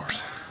take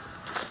hours.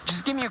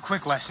 Just give me a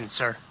quick lesson,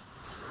 sir.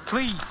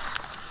 Please.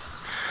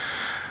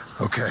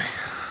 Okay.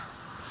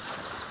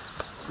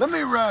 Let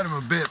me ride him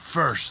a bit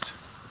first.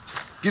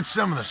 Get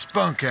some of the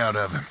spunk out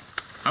of him.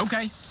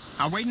 Okay.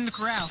 I'll wait in the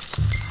corral.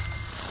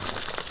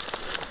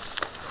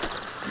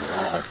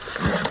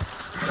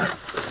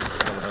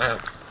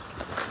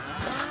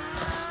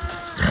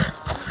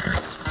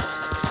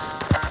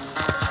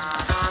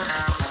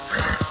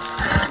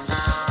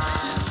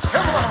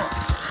 Come on!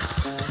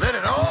 Let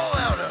it all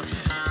out of you.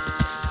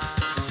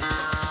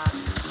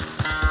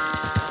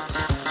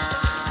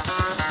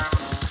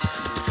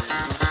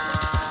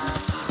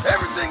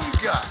 Everything you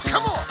got.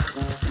 Come on!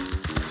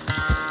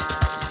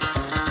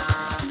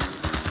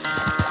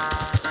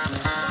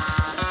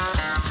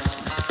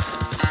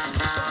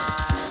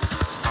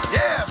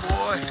 Yeah,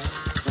 boy.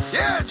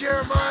 Yeah,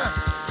 Jeremiah.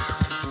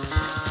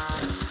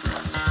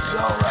 It's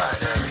all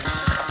right, ain't it?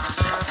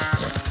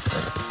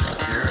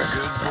 You're a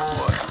good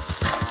boy.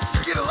 Let's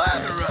get a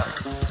lather up.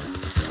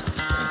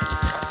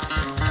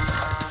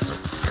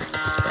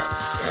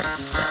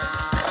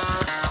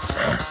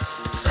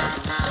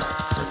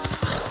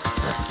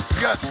 You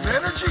got some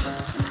energy?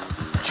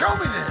 Show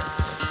me then.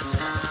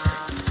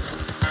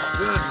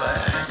 Good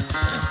lad.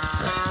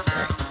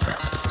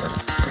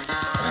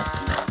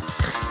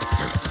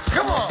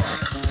 Come on.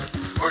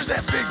 Where's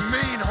that big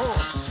mean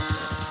horse?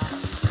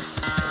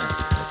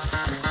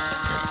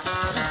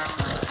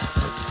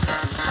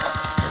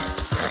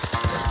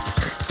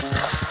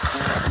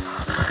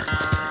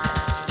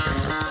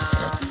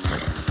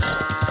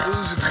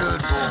 Who's a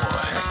good boy?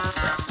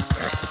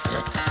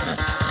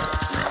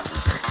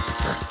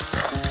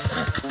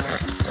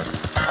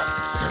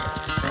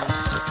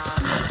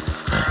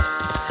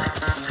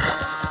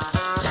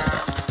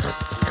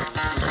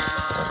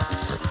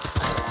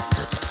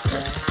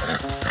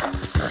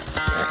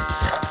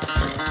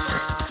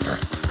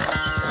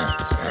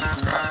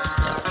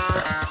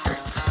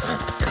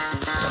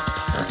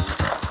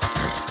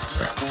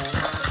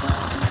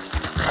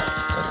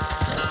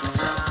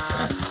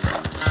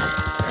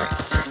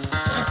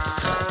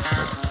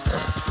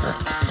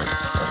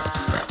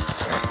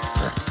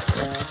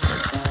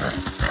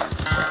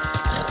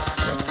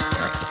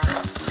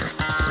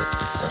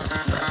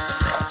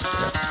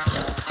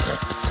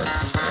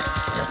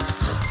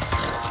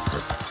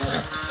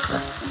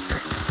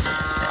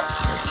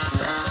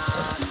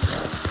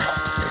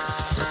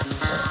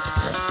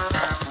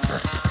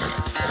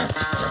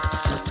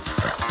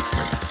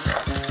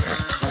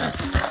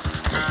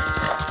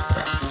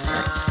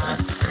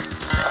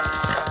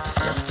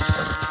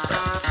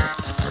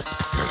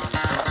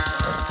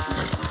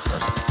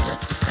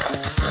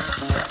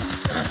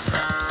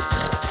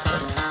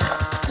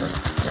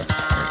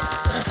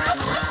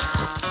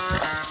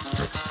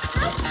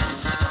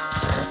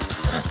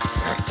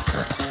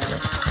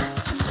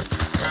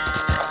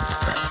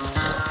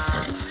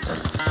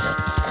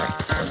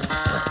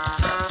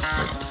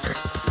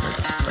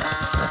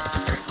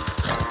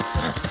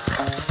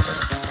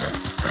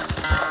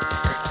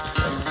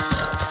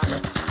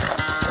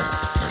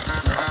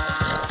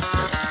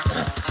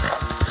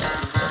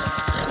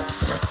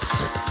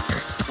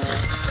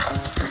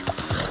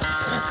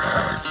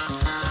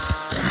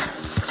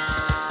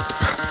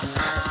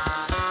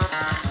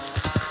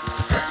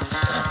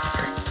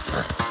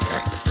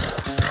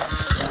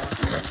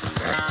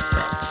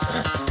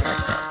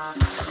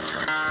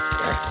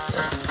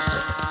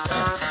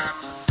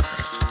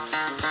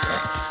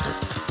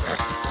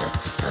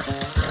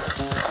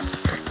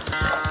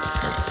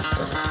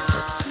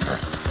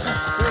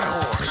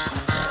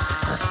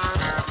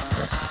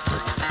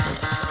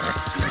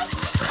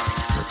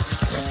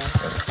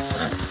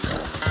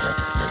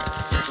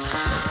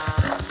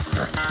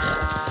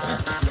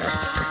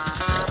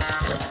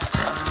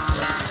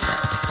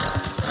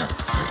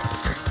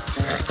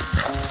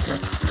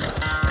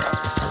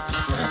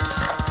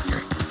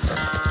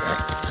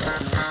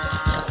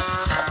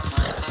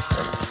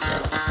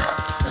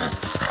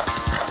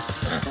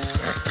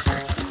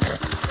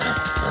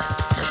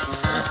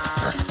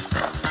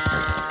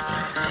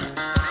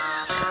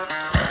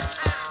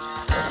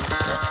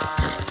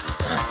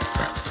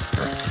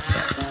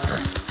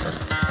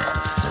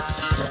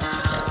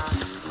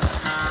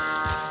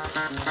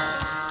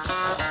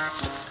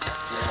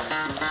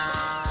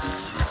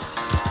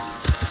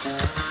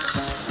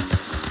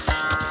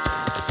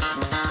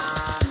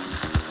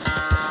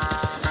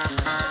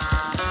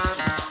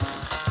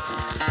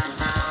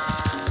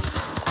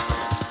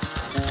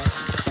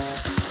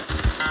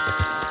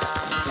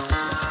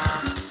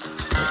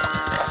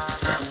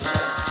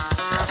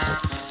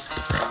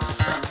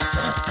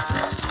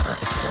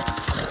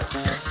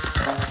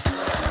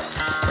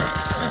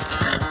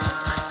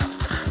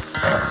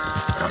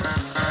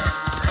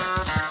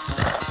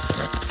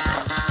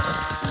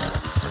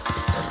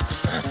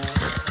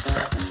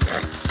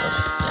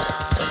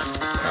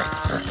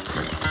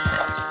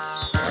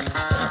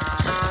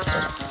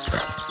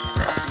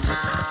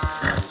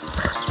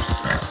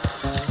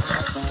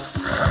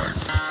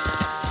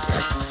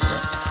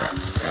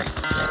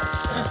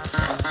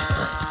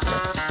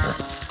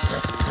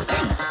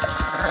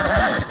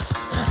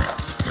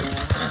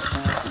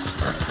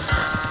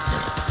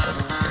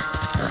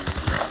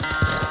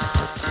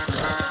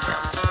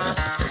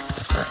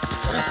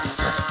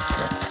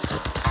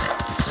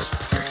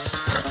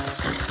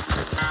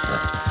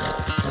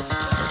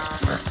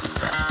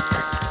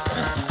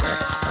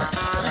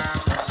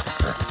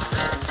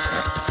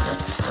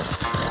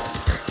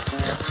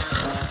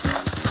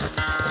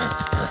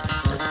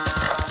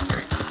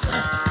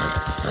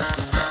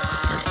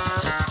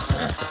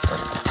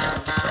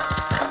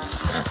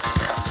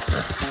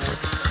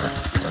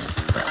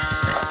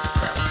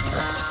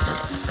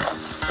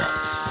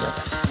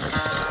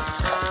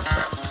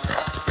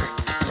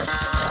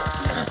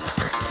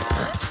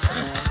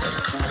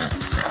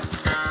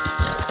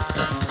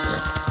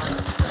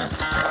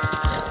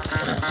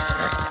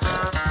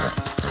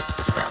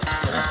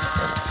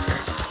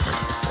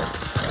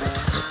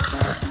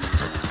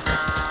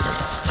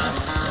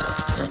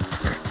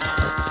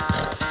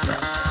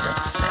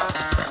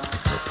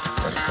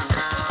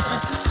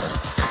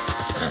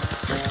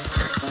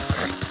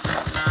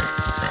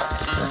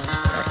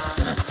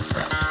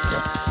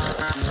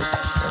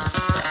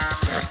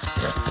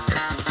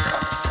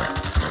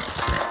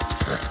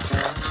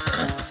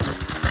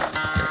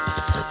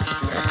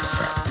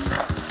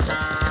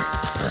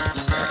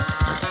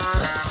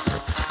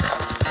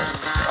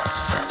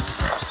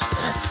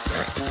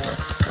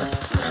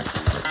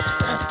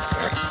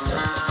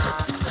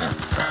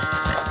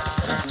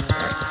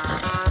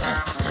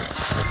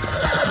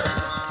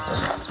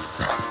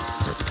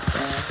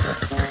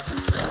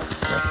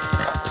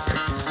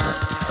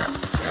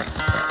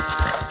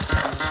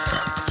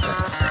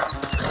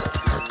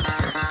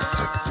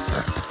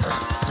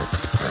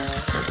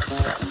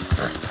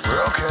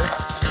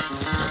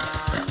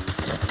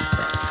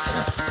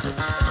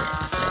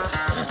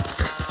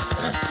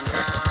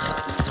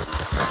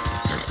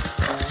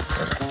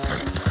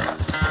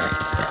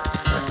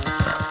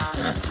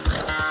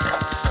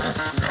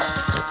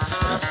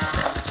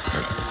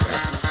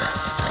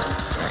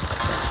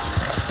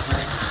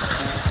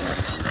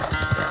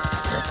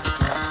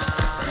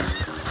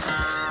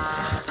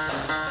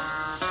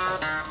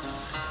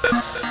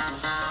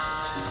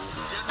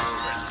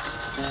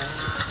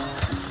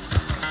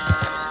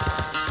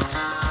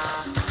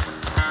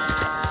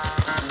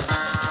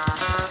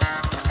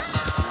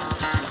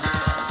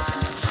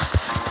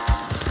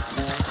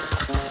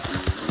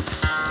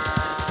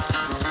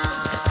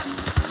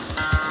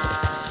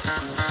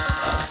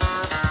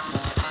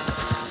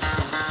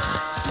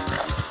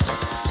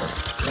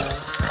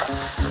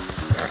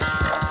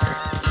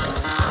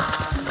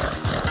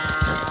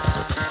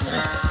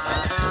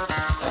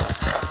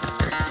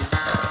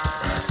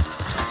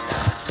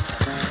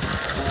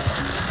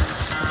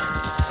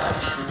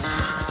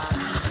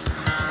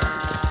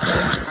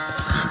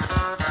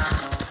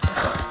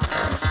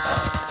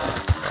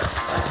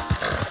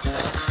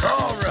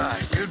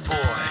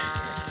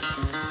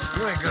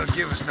 to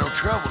give us no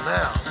trouble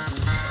now.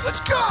 Let's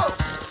go!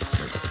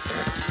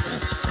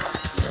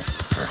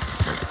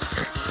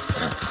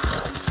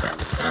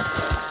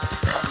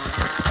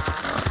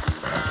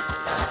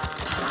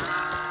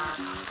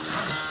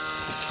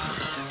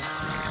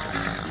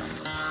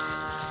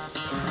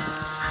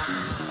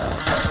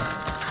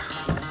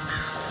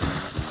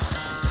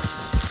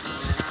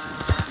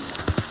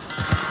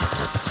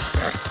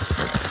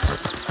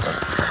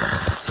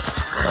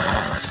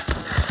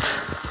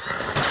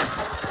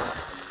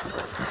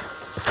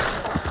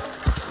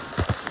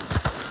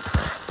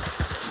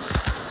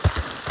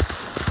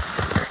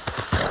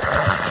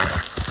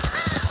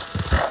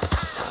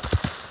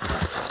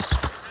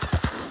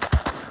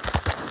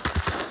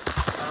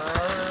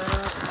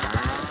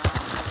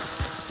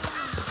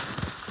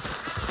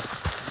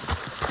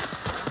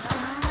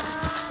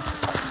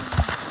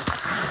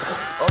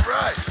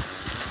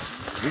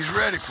 He's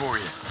ready for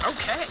you.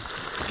 Okay.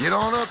 Get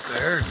on up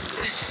there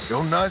and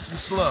go nice and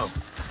slow.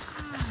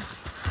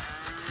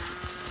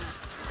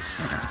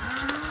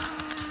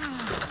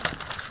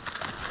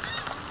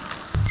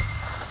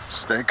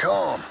 Stay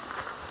calm.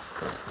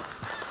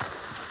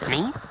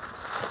 Me?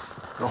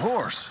 The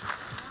horse.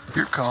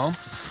 You're calm.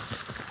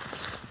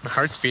 My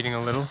heart's beating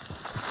a little.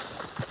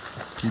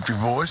 Keep your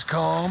voice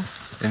calm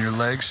and your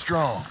legs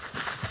strong.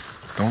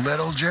 Don't let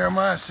old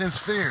Jeremiah sense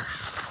fear.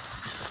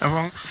 I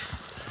won't.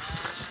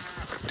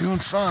 Doing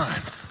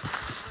fine.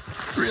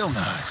 Real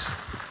nice.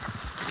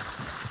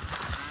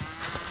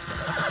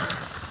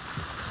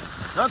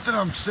 Not that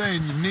I'm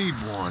saying you need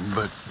one,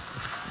 but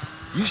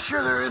you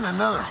sure there isn't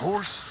another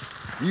horse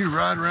you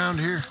ride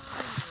around here?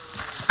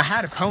 I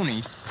had a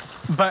pony,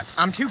 but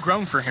I'm too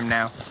grown for him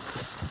now.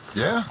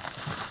 Yeah?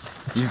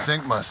 You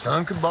think my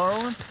son could borrow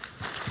him?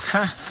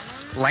 Huh.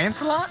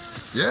 Lancelot?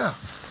 Yeah.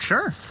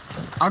 Sure.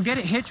 I'll get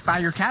it hitched by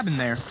your cabin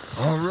there.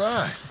 All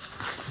right.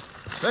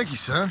 Thank you,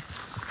 son.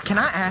 Can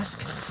I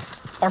ask,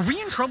 are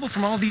we in trouble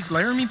from all these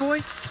Laramie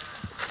boys?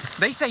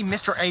 They say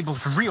Mr.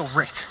 Abel's real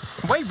rich,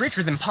 way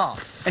richer than Pa,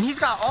 and he's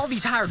got all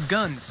these hired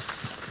guns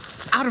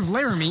out of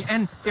Laramie,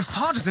 and if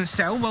Pa doesn't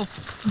sell, well,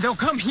 they'll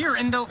come here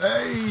and they'll...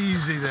 Hey,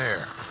 easy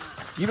there.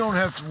 You don't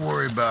have to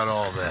worry about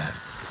all that.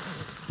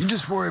 You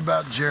just worry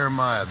about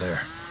Jeremiah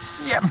there.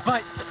 Yeah,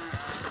 but...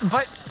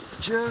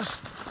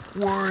 Just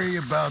worry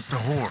about the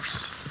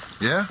horse,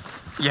 yeah?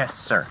 Yes,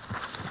 sir.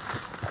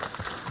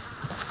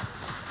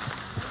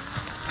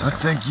 I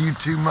think you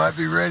two might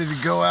be ready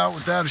to go out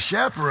without a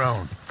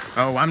chaperone.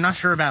 Oh, I'm not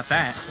sure about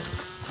that.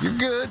 You're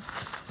good.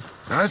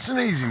 Nice and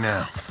easy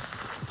now.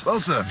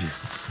 Both of you.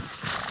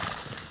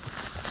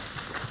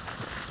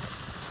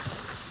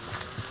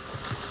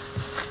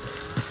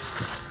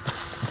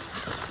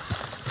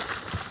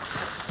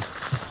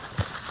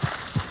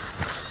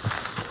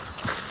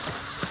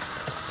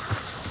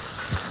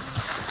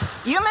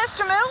 You,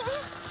 Mr. Milton?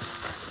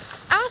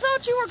 I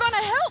thought you were going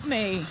to help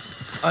me.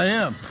 I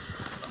am.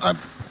 I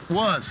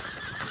was.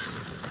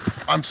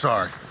 I'm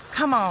sorry.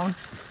 Come on.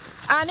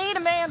 I need a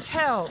man's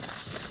help.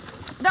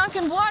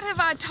 Duncan, what have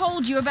I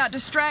told you about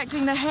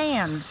distracting the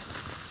hands?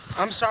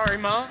 I'm sorry,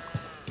 Ma.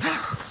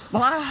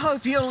 Well, I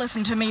hope you'll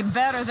listen to me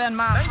better than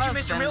my husband.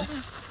 Thank you, Mr.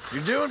 Milton.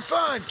 You're doing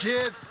fine,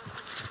 kid.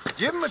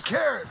 Give him a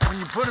carrot when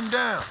you put him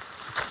down.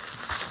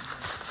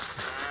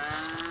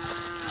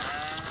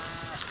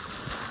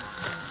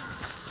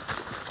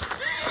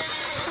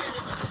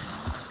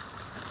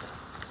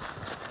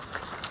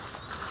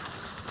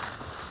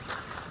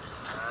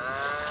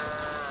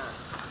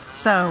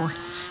 So,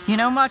 you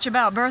know much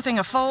about birthing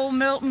a foal,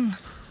 Milton?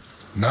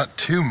 Not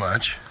too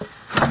much.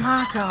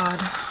 My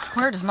God,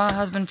 where does my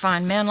husband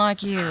find men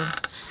like you?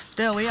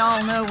 Still, we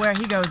all know where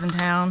he goes in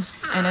town,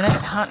 and it ain't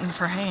hunting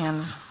for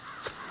hands.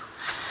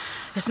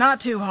 It's not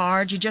too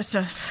hard. You just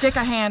stick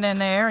a hand in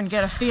there and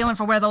get a feeling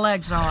for where the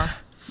legs are.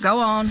 Go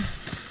on.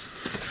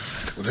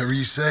 Whatever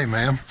you say,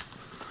 ma'am.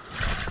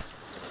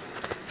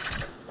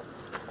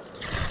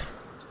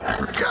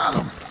 Got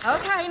him.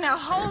 Okay, now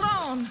hold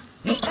on.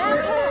 And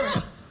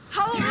pull.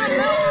 Hold on,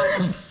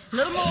 Milton. A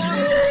little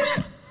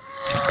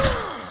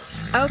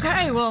more.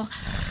 Okay, well,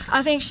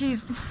 I think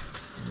she's...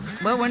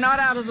 Well, we're not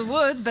out of the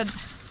woods, but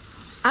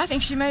I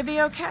think she may be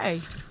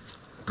okay.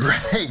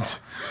 Great.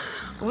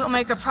 We'll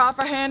make a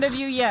proper hand of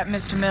you yet,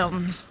 Mr.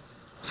 Milton.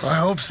 I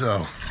hope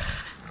so.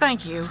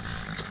 Thank you.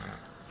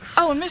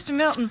 Oh, and Mr.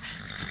 Milton,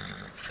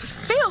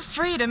 feel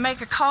free to make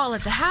a call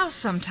at the house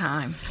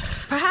sometime.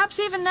 Perhaps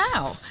even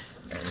now.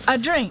 A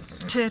drink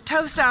to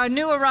toast our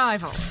new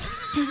arrival.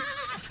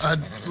 I'd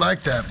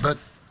like that, but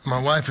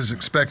my wife is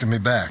expecting me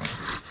back.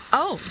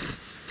 Oh,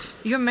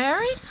 you're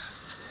married?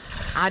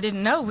 I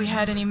didn't know we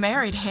had any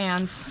married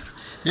hands.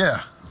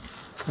 Yeah.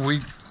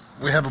 We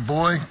have a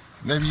boy.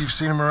 Maybe you've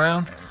seen him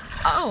around?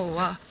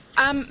 Oh,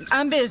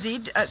 I'm busy.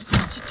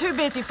 Too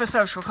busy for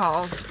social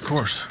calls. Of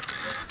course.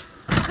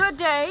 Good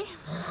day,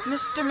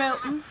 Mr.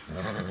 Milton.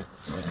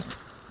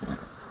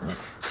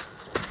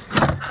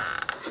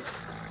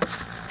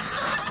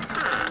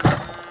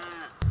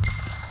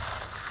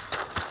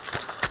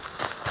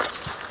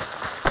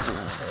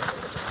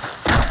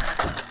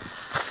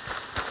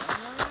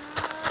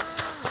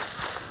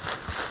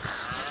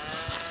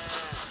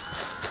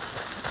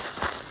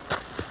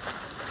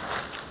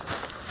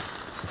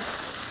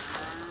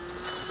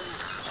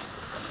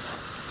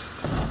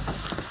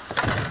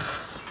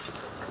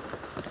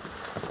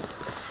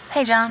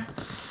 Hey, John.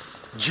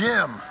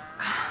 Jim.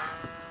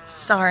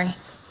 Sorry.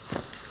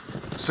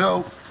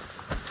 So,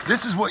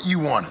 this is what you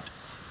wanted.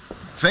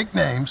 Fake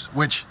names,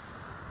 which,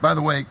 by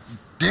the way,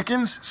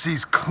 Dickens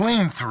sees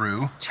clean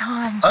through.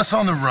 John. Us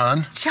on the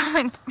run.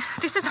 John,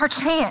 this is our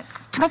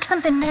chance to make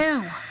something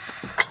new.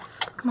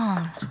 Come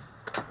on.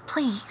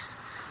 Please.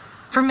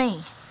 For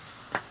me.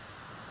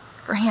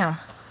 For him.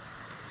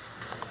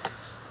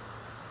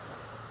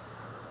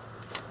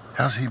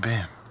 How's he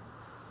been?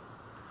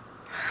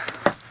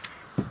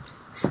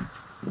 He's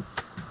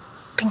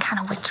been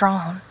kind of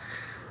withdrawn.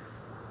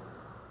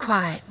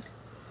 Quiet.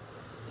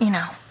 You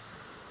know.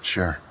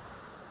 Sure.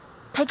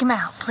 Take him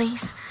out,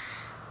 please.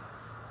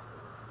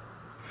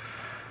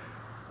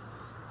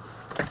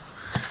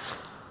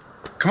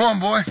 Come on,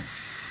 boy.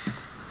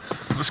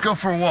 Let's go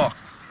for a walk.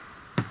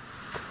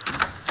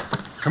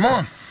 Come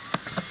on.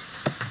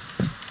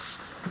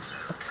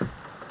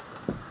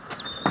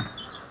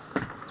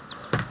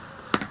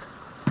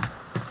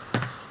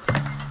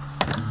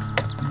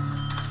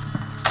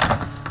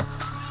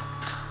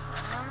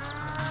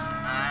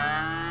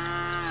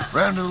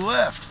 Round to the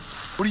left.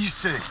 What do you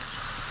see?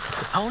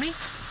 The pony?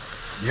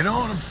 Get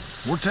on him.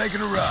 We're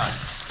taking a ride.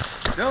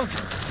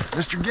 Duncan,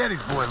 Mr.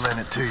 Getty's boy lent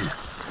it to you.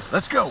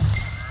 Let's go.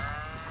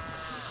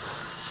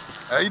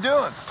 How you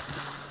doing?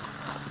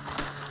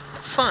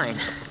 Fine.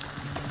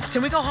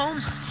 Can we go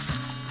home?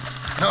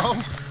 No.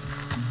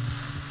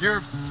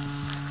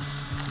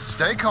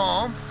 Stay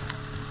calm.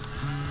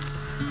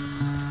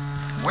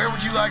 Where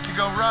would you like to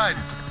go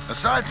riding,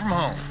 aside from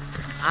home?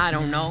 I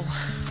don't know.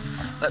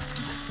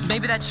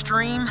 Maybe that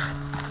stream?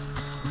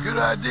 Good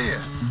idea.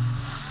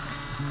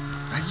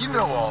 Now, you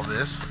know all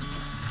this.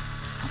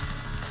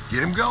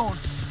 Get him going.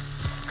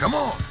 Come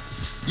on.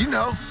 You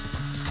know.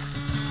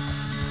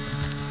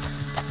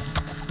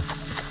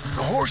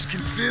 The horse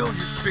can feel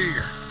your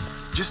fear.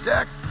 Just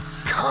act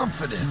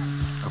confident,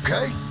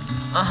 okay?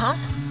 Uh-huh.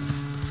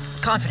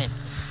 Confident.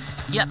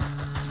 Yep.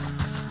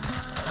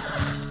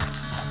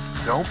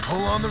 Don't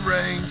pull on the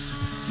reins.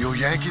 You'll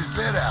yank his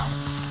bit out.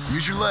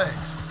 Use your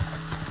legs.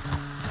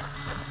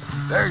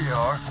 There you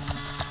are.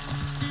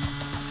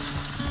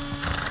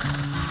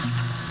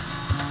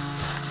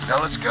 Now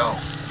let's go.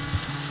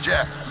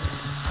 Jack,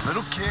 a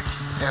little kick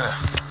and a...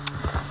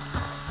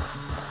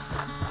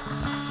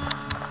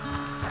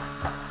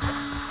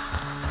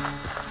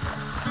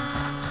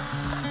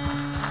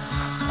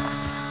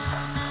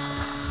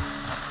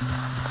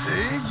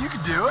 See, you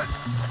can do it.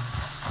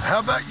 How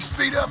about you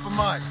speed up a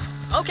mite?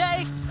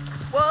 Okay.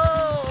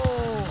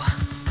 Whoa!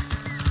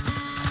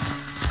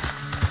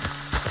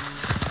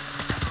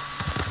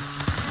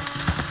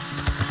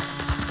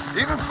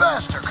 Even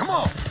faster, come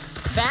on.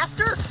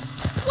 Faster?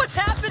 What's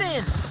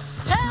happening?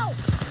 Help!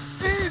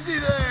 Easy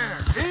there,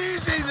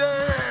 easy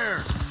there.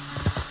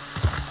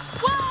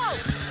 Whoa!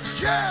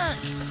 Jack!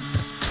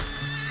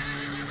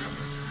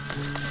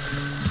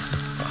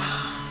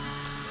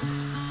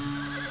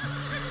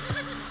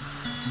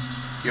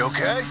 You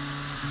okay?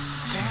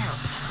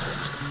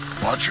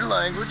 Damn. Watch your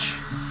language.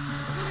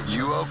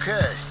 You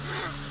okay?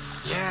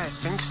 Yeah, I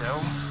think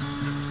so.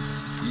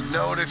 You'd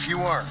know it if you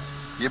weren't.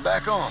 Get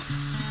back on.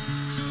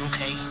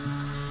 Okay.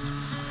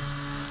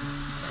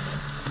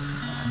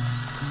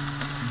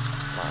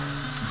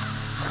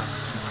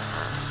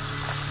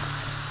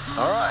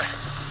 All right,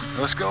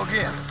 let's go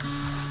again.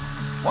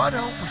 Why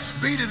don't we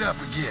speed it up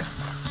again?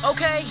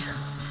 Okay.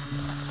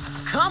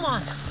 Come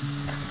on.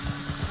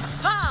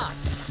 Ha!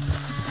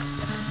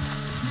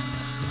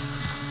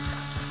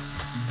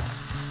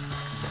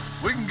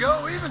 We can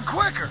go even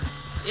quicker.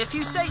 If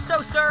you say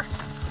so, sir.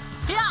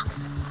 Yeah!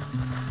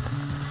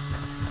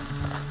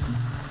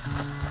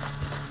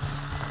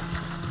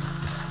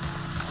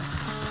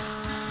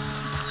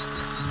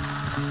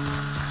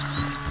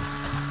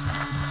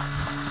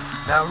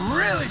 Now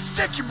really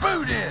stick your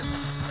boot in.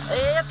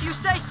 If you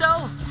say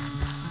so.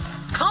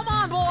 Come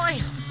on, boy.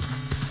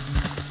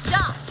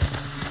 Yeah.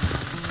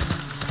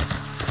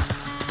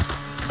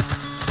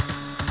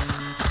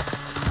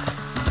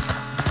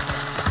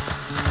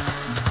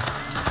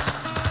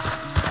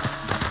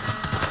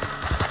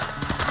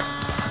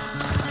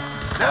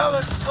 Now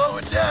let's slow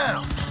it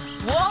down.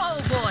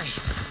 Whoa, boy.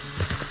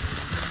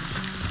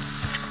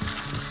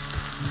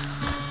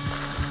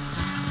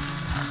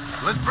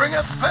 Let's bring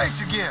up the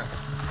pace again.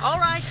 All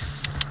right.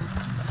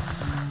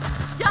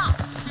 Yeah.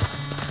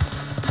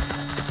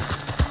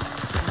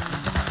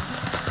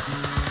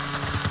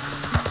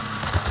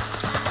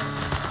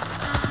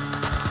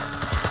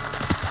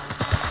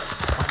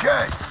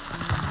 Okay,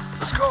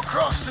 let's go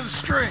across to the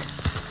stream.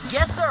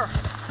 Yes, sir.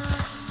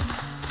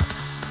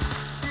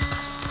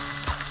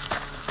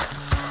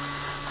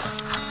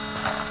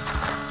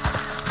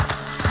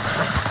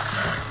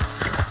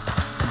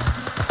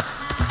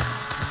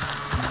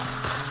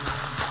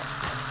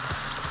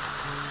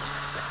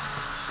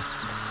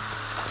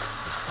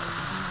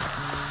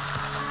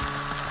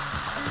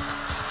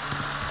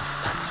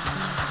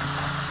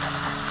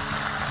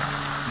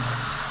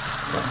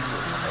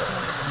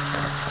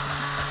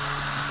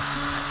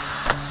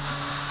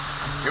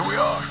 Here we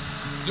are.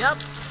 Yep.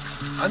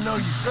 I know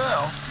you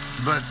fell,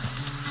 but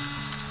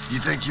you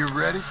think you're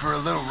ready for a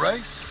little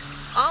race?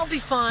 I'll be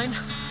fine.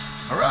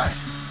 All right.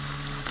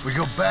 We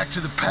go back to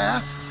the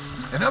path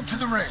and up to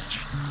the ranch.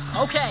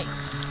 Okay,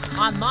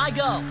 on my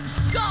go.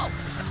 Go!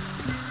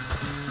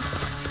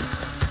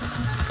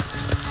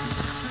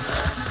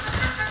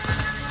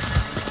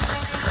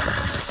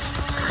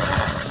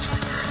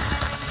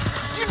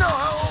 You know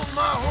how old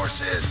my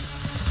horse is?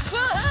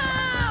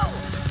 Woohoo!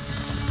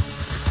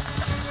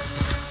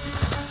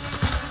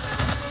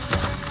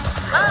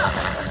 Ah!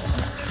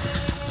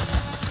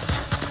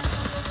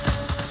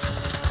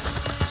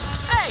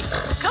 Hey,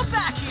 come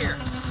back here!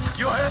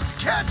 You'll have to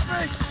catch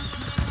me!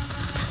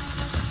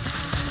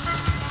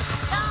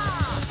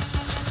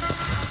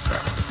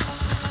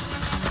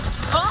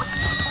 Huh?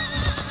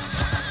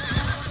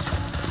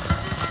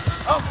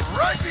 I'm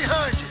right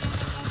behind you!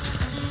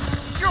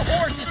 Your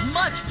horse is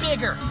much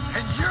bigger!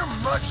 And you're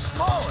much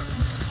smaller,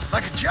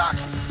 like a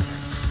jockey.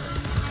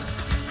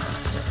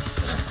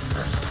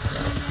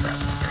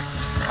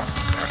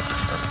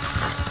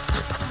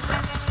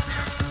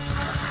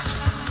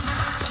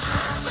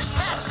 Good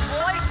catch,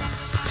 boy!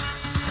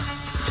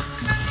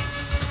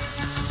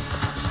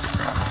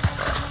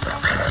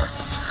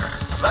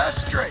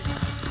 Last straight.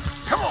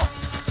 Come on.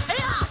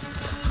 Hey-ya!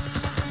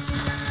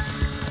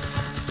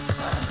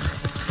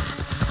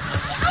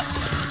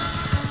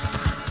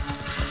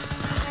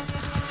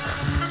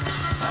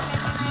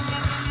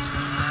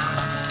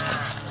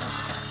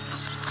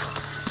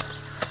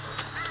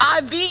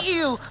 I beat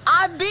you!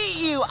 I beat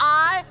you!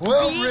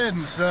 Well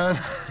ridden, son.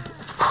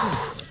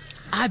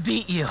 I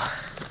beat you.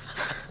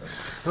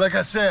 Like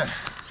I said,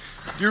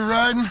 your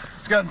riding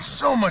has gotten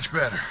so much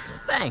better.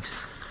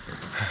 Thanks.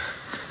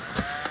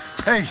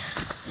 Hey,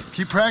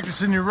 keep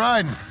practicing your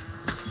riding.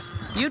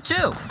 You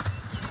too.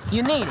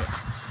 You need it.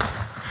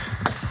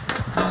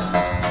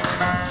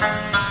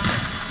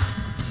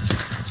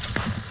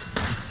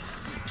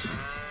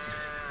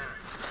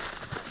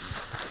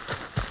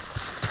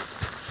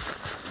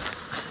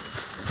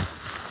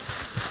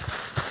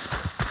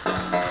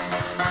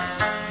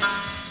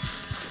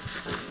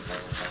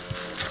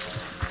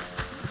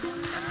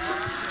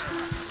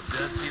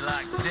 Does he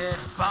like dead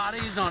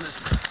bodies on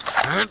his...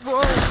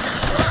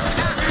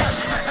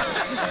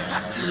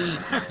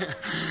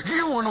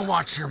 You want to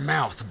watch your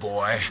mouth,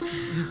 boy.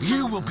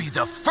 You will be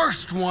the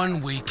first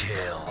one we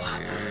kill.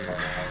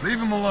 Leave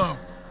him alone.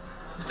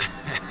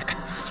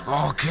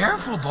 Oh,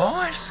 careful,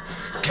 boys.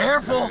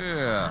 Careful.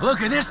 Yeah.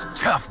 Look at this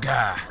tough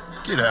guy.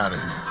 Get out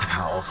of here.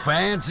 Oh,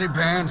 Fancy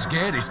Pants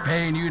Getty's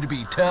paying you to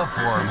be tough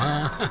for him,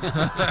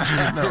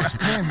 huh? No, he's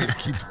paying me to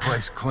keep the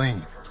place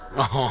clean.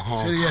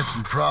 Oh. Said he had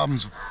some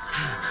problems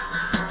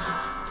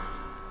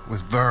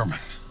with vermin.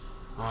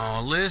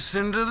 Oh,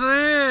 listen to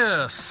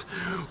this.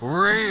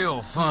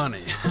 Real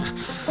funny.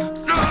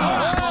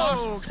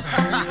 Oh!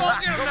 Come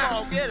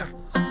on, get him.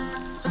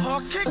 Oh,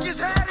 kick his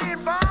head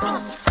in,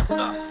 boss!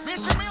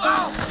 Mr.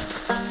 Milton!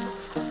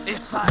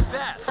 It's like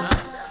that,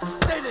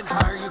 huh? They didn't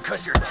hire you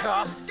because you're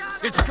tough.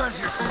 It's because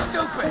you're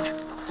stupid.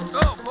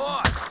 Oh,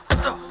 boy.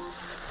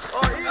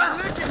 Oh, he's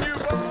licking you,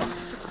 boss!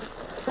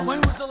 When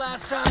was the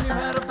last time you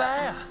had a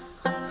bath?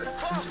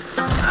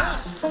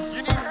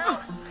 You need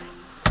help?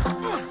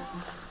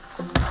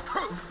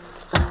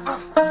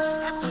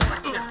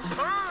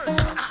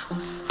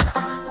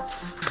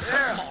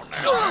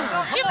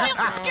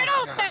 Get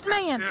off that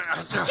man!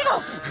 Get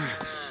off!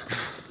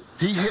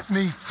 He hit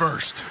me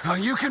first. Oh,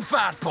 you can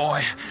fight,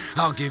 boy.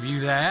 I'll give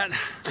you that.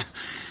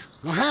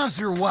 Well, how's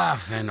your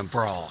wife in the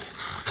brawl?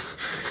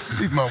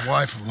 Leave my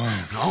wife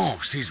alone. Oh,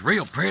 she's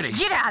real pretty.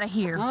 Get out of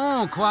here!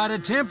 Oh, quite a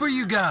temper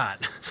you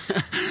got.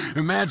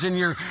 Imagine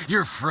you're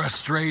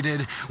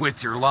frustrated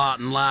with your lot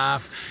in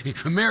life,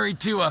 you're married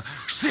to a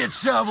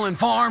shit-shoveling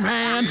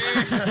farmhand.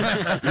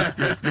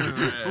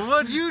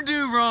 What'd you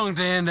do wrong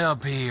to end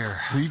up here?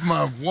 Leave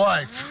my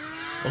wife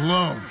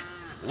alone.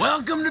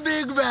 Welcome to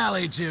Big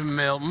Valley, Jim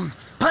Milton.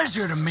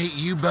 Pleasure to meet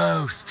you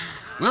both.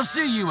 We'll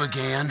see you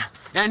again.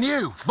 And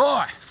you,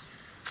 boy,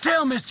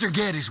 tell Mr.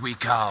 Geddes we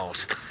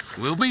called.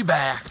 We'll be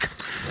back.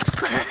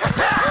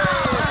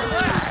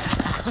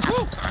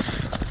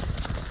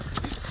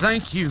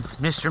 Thank you,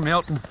 Mr.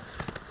 Milton.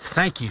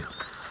 Thank you.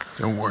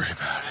 Don't worry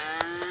about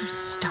it.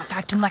 Stop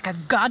acting like a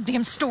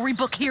goddamn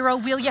storybook hero,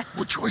 will ya?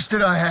 What choice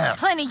did I have?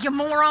 Plenty, you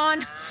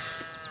moron.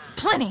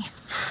 Plenty.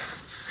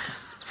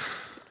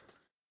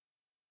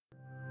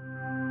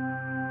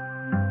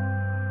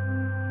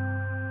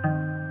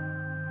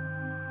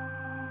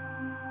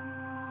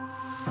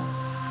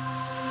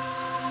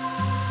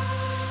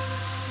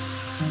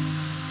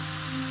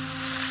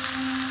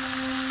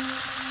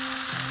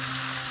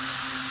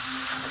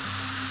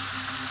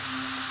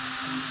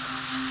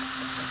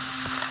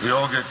 We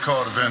all get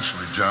caught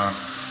eventually, John.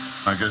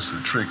 I guess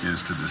the trick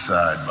is to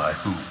decide by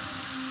who.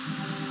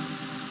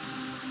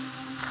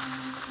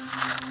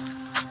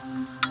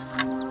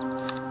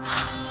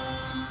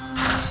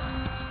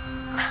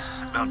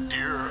 Now,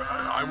 dear,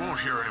 I won't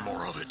hear any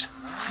more of it.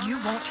 You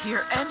won't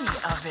hear any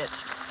of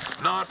it.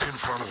 Not in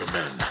front of the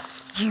men.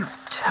 You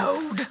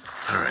toad.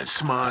 All right,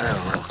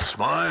 smile,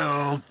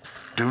 smile.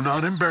 Do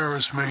not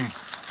embarrass me.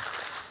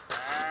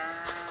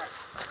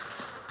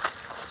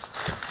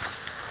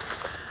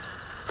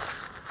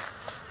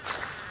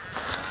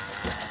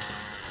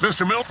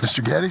 Mr. Milton?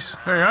 Mr. Geddes?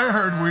 Hey, I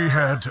heard we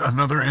had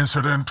another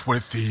incident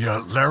with the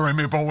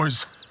Laramie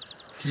boys.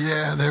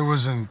 Yeah, there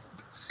was an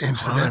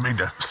incident. Well, I mean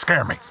to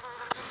scare me.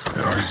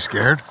 Are you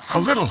scared? A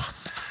little.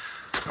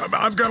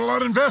 I've got a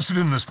lot invested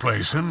in this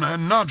place, and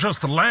not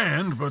just the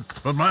land,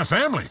 but my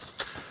family.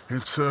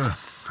 It's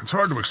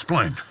hard to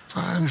explain.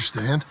 I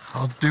understand.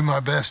 I'll do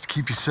my best to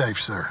keep you safe,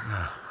 sir.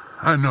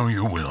 I know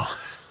you will.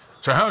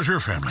 So how's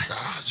your family?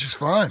 Just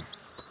fine.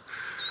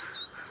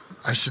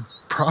 I should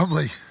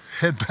probably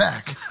head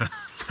back.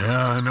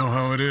 Yeah, I know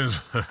how it is.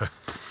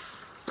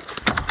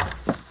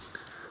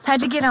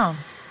 How'd you get on?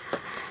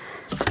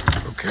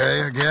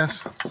 Okay, I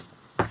guess.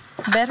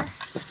 Better?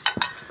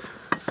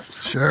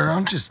 Sure,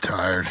 I'm just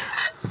tired.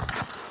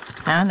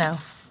 I know.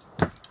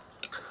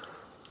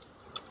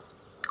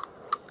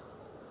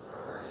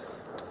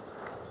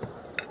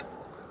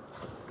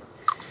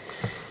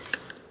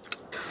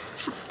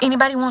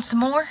 Anybody want some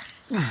more?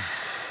 No,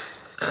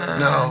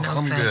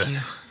 I'm thank good. you.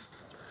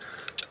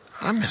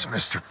 I miss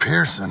Mr.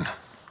 Pearson.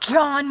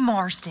 John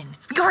Marston,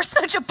 you're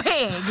such a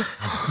pig.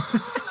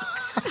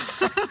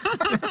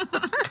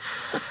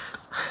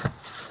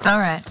 All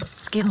right,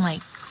 it's getting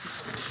late.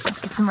 Let's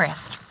get some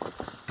rest.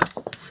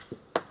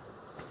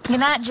 Good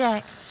night,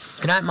 Jack.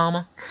 Good night,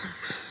 Mama.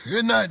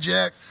 Good night,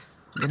 Jack.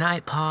 Good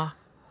night, Pa.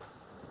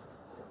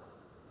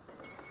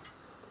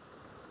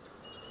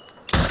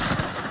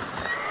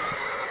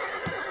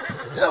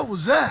 Hell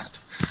was that?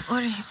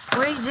 What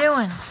are you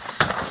doing?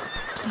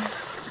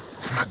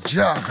 My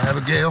job,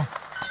 Abigail.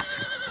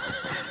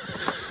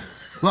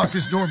 Lock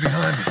this door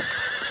behind me.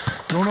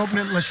 Don't open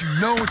it unless you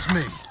know it's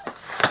me.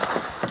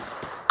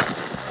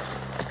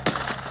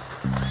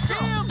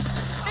 Jim!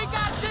 They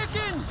got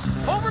Dickens!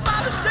 Over by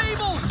the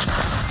stables!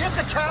 Get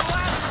the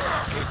Cadillac!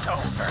 It's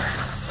over.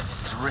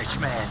 It's a rich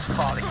man's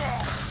folly.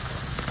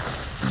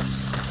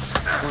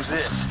 Who's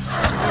this?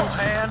 No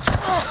hand?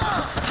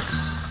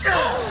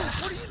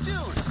 What are you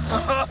doing?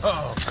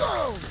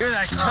 Oh, you're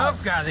that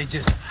tough guy they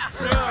just...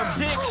 Dumb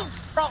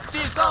Hicks brought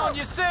this on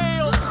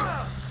yourself!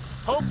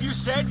 Hope you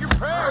said your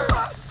prayer.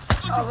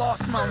 I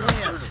lost my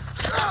wind.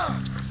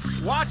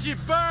 Watch it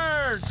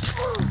burn!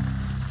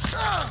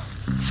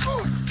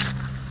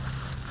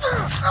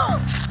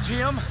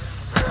 Jim?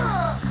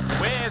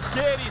 Where's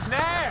Geddes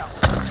now?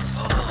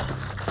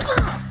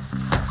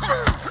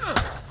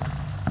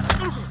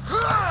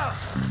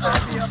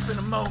 I'll be up in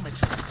a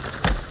moment.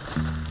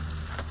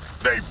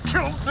 They've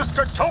killed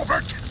Mr.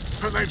 Tolbert,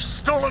 and they've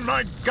stolen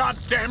my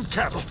goddamn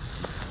cattle.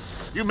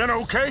 You men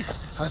okay?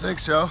 I think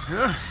so.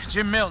 Yeah?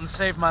 Jim Milton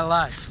saved my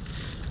life.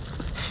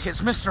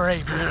 It's Mr.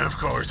 Abel. Yeah, of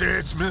course,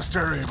 it's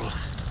Mr. Abel.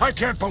 I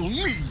can't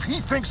believe he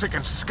thinks he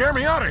can scare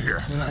me out of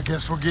here. Then I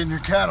guess we're getting your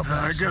cattle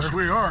back, I guess sir.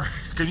 we are.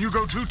 Can you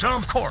go too, Tom?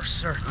 Of course,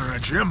 sir. All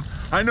right, Jim.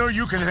 I know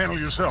you can handle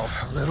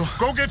yourself. A little.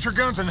 Go get your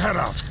guns and head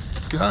out.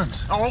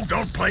 Guns? Oh,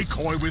 don't play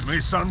coy with me,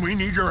 son. We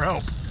need your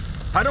help.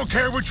 I don't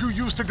care what you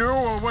used to do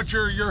or what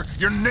your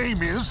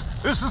name is.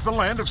 This is the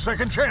land of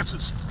second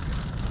chances.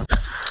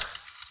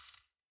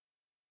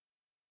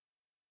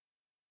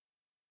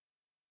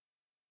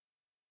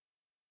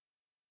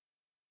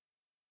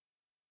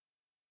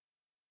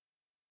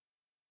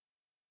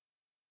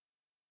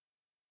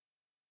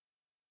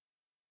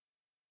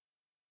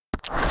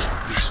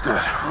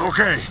 Understood.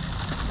 Okay.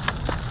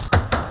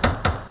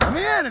 Come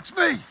in, it's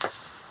me.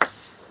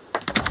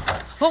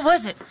 What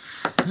was it?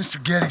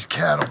 Mr. Geddes'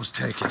 cattle was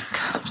taken.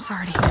 I'm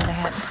sorry to hear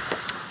that.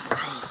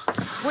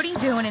 What are you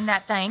doing in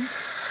that thing?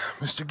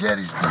 Mr.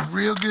 Geddes been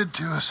real good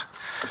to us.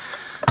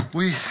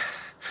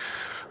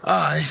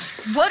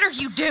 What are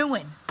you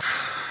doing?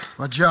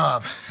 My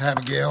job,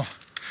 Abigail.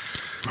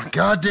 My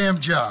goddamn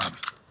job.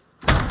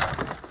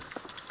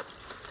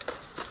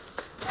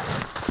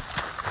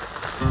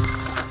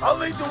 I'll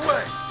lead the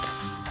way.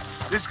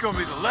 This is gonna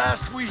be the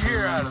last we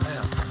hear out of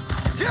them.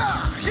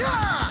 Yeah!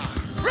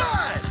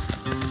 Right!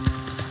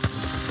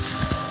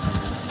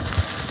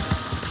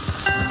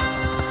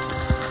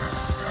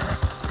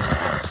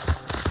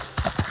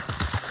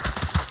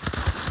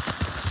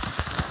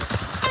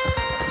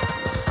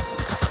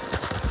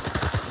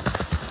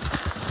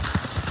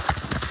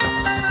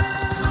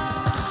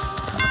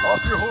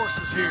 Off your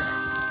horses here.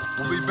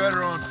 We'll be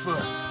better on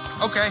foot.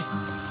 Okay,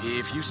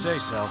 if you say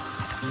so.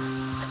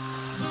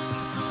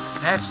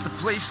 That's the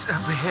place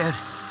up ahead.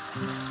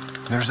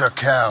 There's our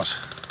cows.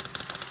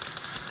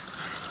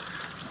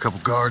 A couple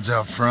guards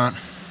out front.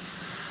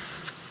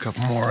 A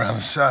couple more around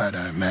the side,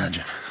 I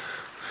imagine.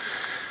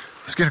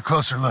 Let's get a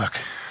closer look.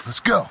 Let's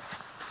go.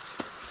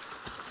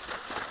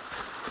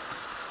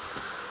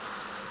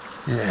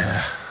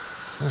 Yeah,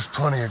 there's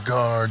plenty of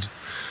guards.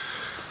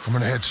 I'm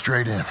gonna head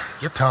straight in.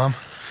 Yep. Tom,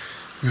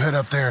 you head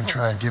up there and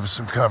try and give us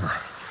some cover.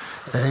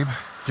 Abe,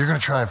 you're gonna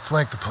try and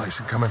flank the place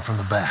and come in from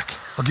the back.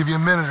 I'll give you a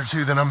minute or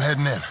two, then I'm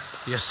heading in.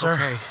 Yes, sir.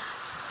 Okay.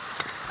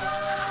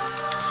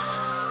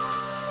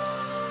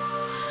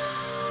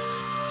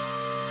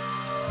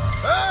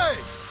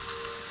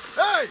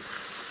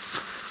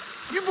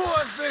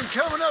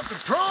 coming up to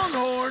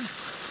Pronghorn.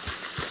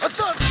 I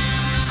thought...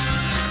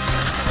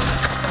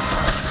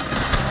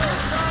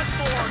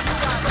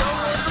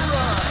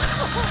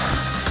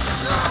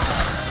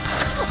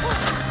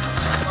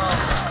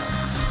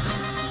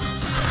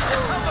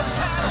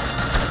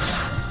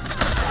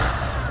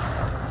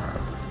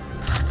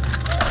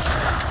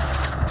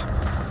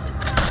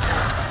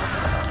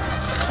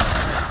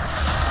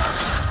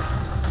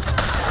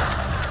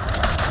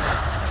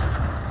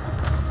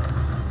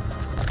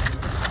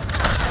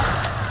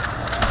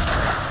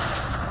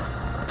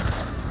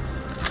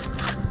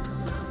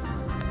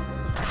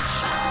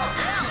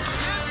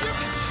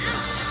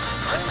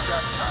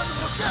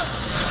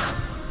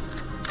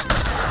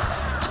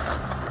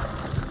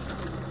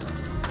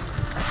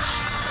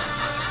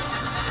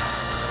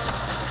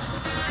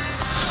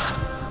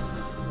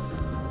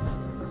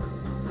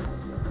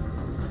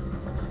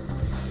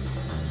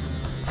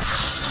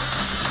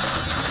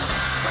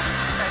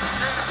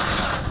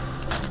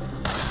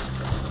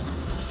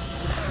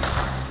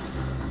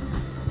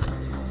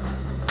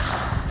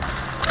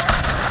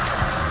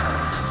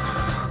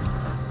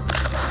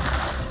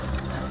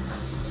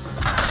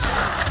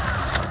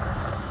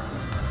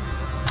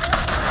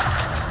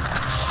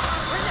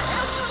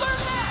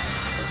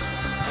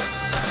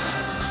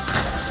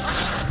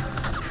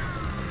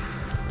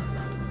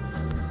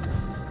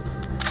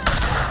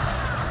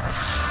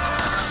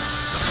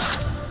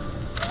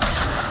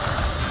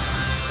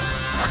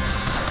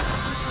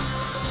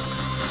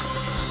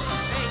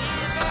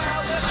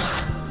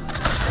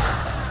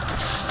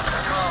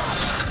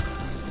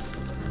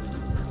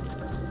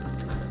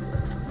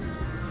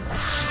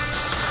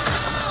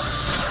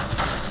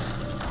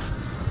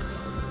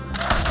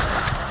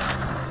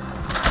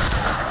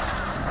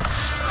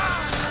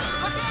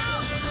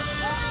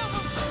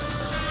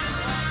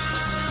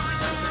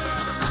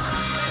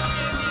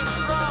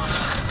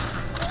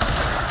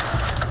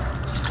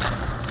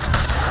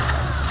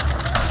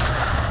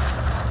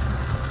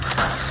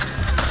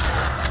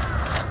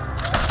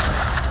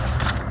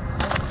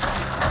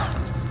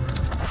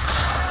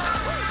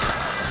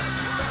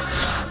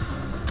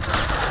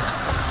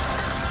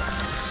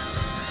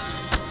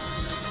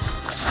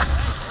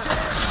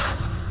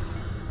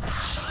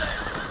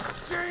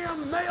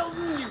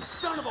 Milton, you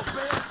son of a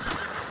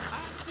bitch!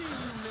 I see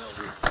you,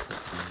 Milton.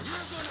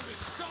 You're gonna be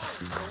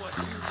sorry for what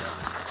you've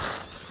done.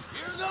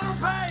 You're gonna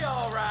pay,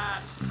 all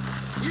right.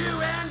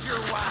 You and your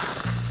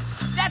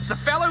wife. That's the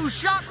fellow who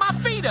shot my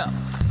feet up.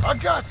 I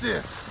got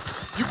this.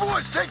 You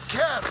boys take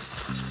cattle.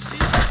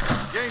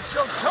 You ain't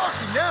so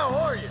talky now,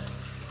 are you?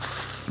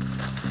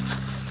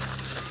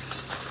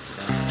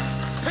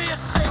 Piss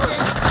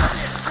sticking,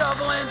 shit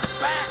shoveling,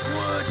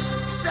 backwoods,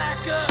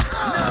 sack up,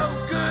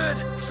 no good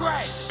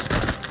trash.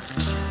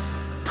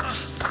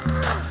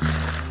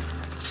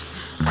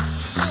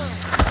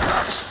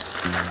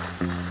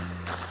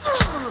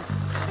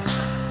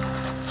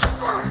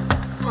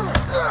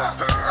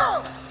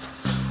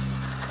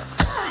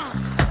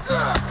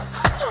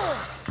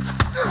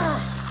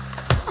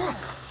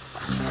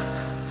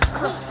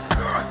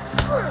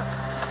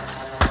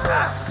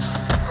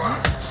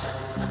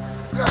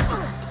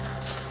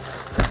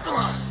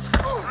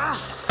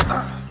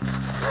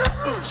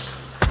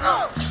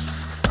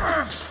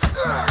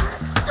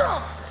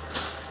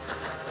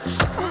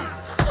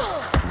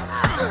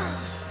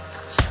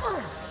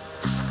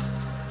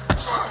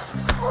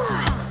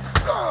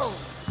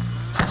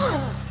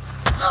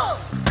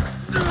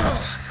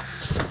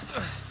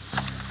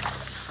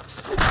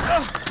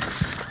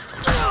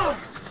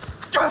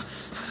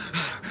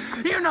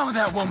 You know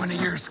that woman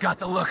of yours got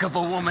the look of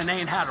a woman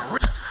ain't had a real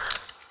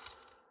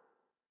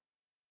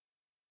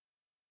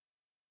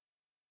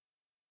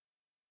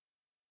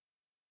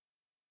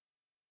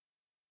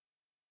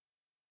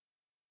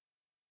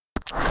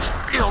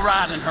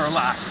ride in her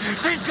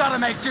life. She's got to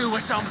make do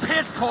with some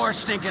piss-poor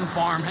stinking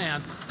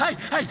farmhand. Hey,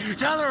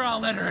 tell her I'll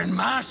let her in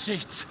my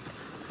seats.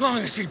 Long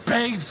as she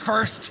bathes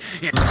first.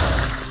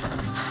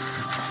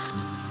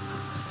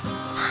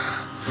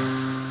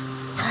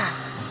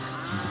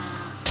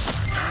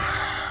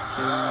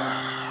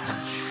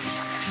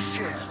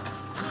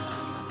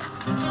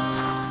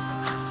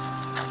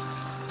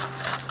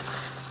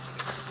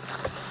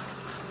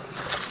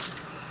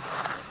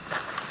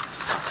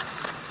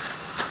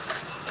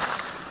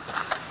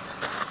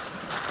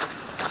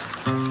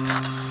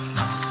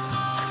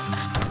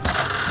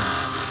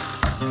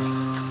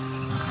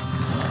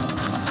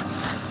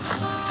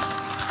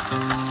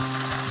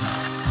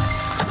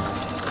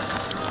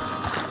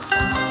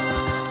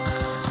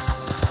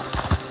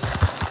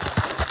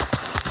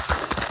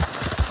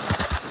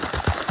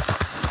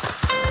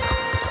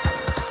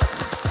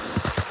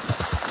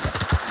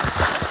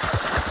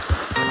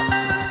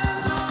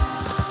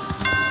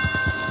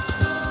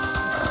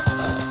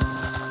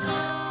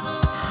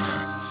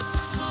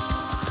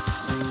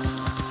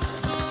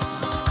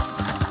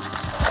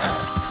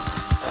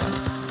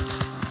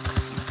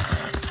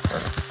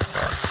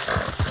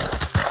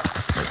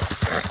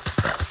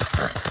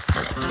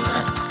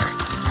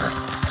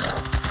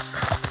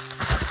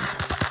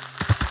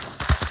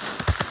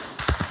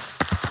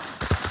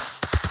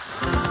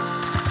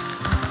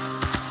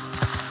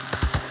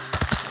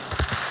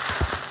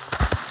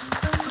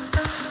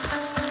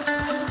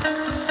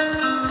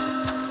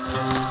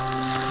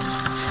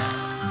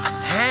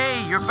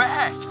 you're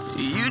back.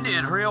 You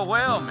did real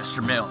well,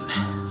 Mr. Milton.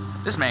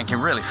 This man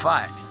can really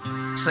fight.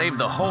 Saved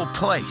the whole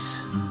place.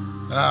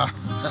 That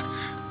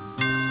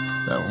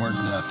weren't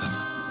nothing.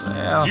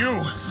 Well...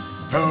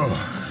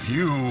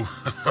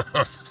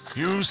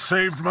 You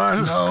saved my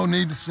life. No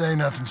need to say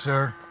nothing,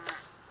 sir.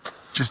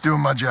 Just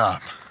doing my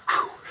job.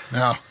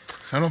 Now,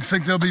 I don't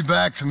think they'll be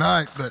back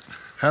tonight, but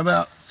how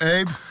about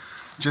Abe?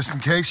 Just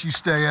in case you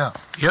stay up.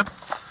 Yep.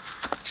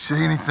 You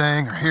see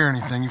anything or hear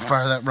anything, you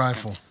fire that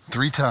rifle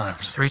 3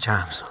 times. 3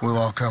 times. We'll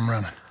all come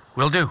running.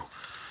 Will do.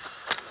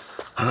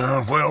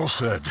 Well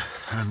said.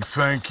 And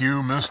thank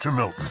you, Mr.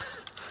 Milton.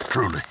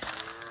 Truly.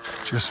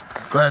 Just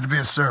glad to be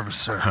of service,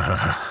 sir.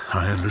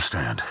 I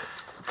understand.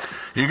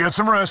 You get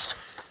some rest.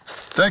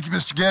 Thank you,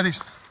 Mr.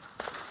 Geddes.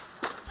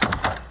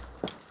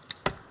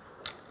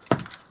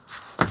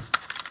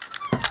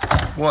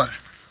 What?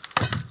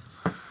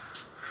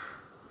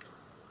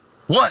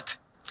 What?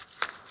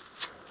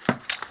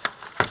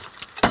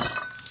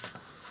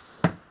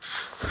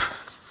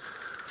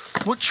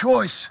 What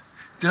choice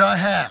did I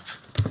have?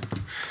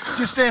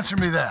 Just answer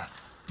me that.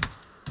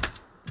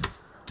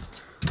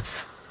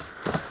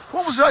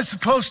 What was I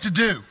supposed to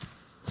do?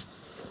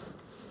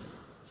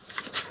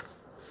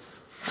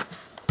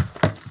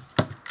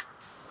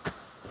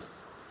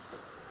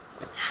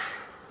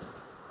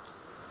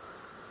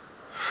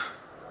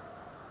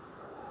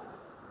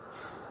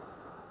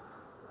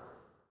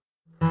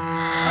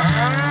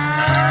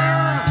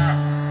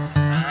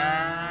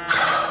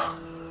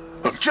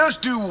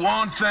 Just do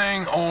one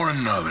thing or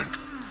another.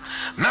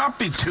 Not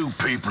be 2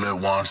 people at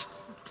once.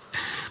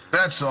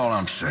 That's all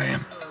I'm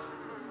saying.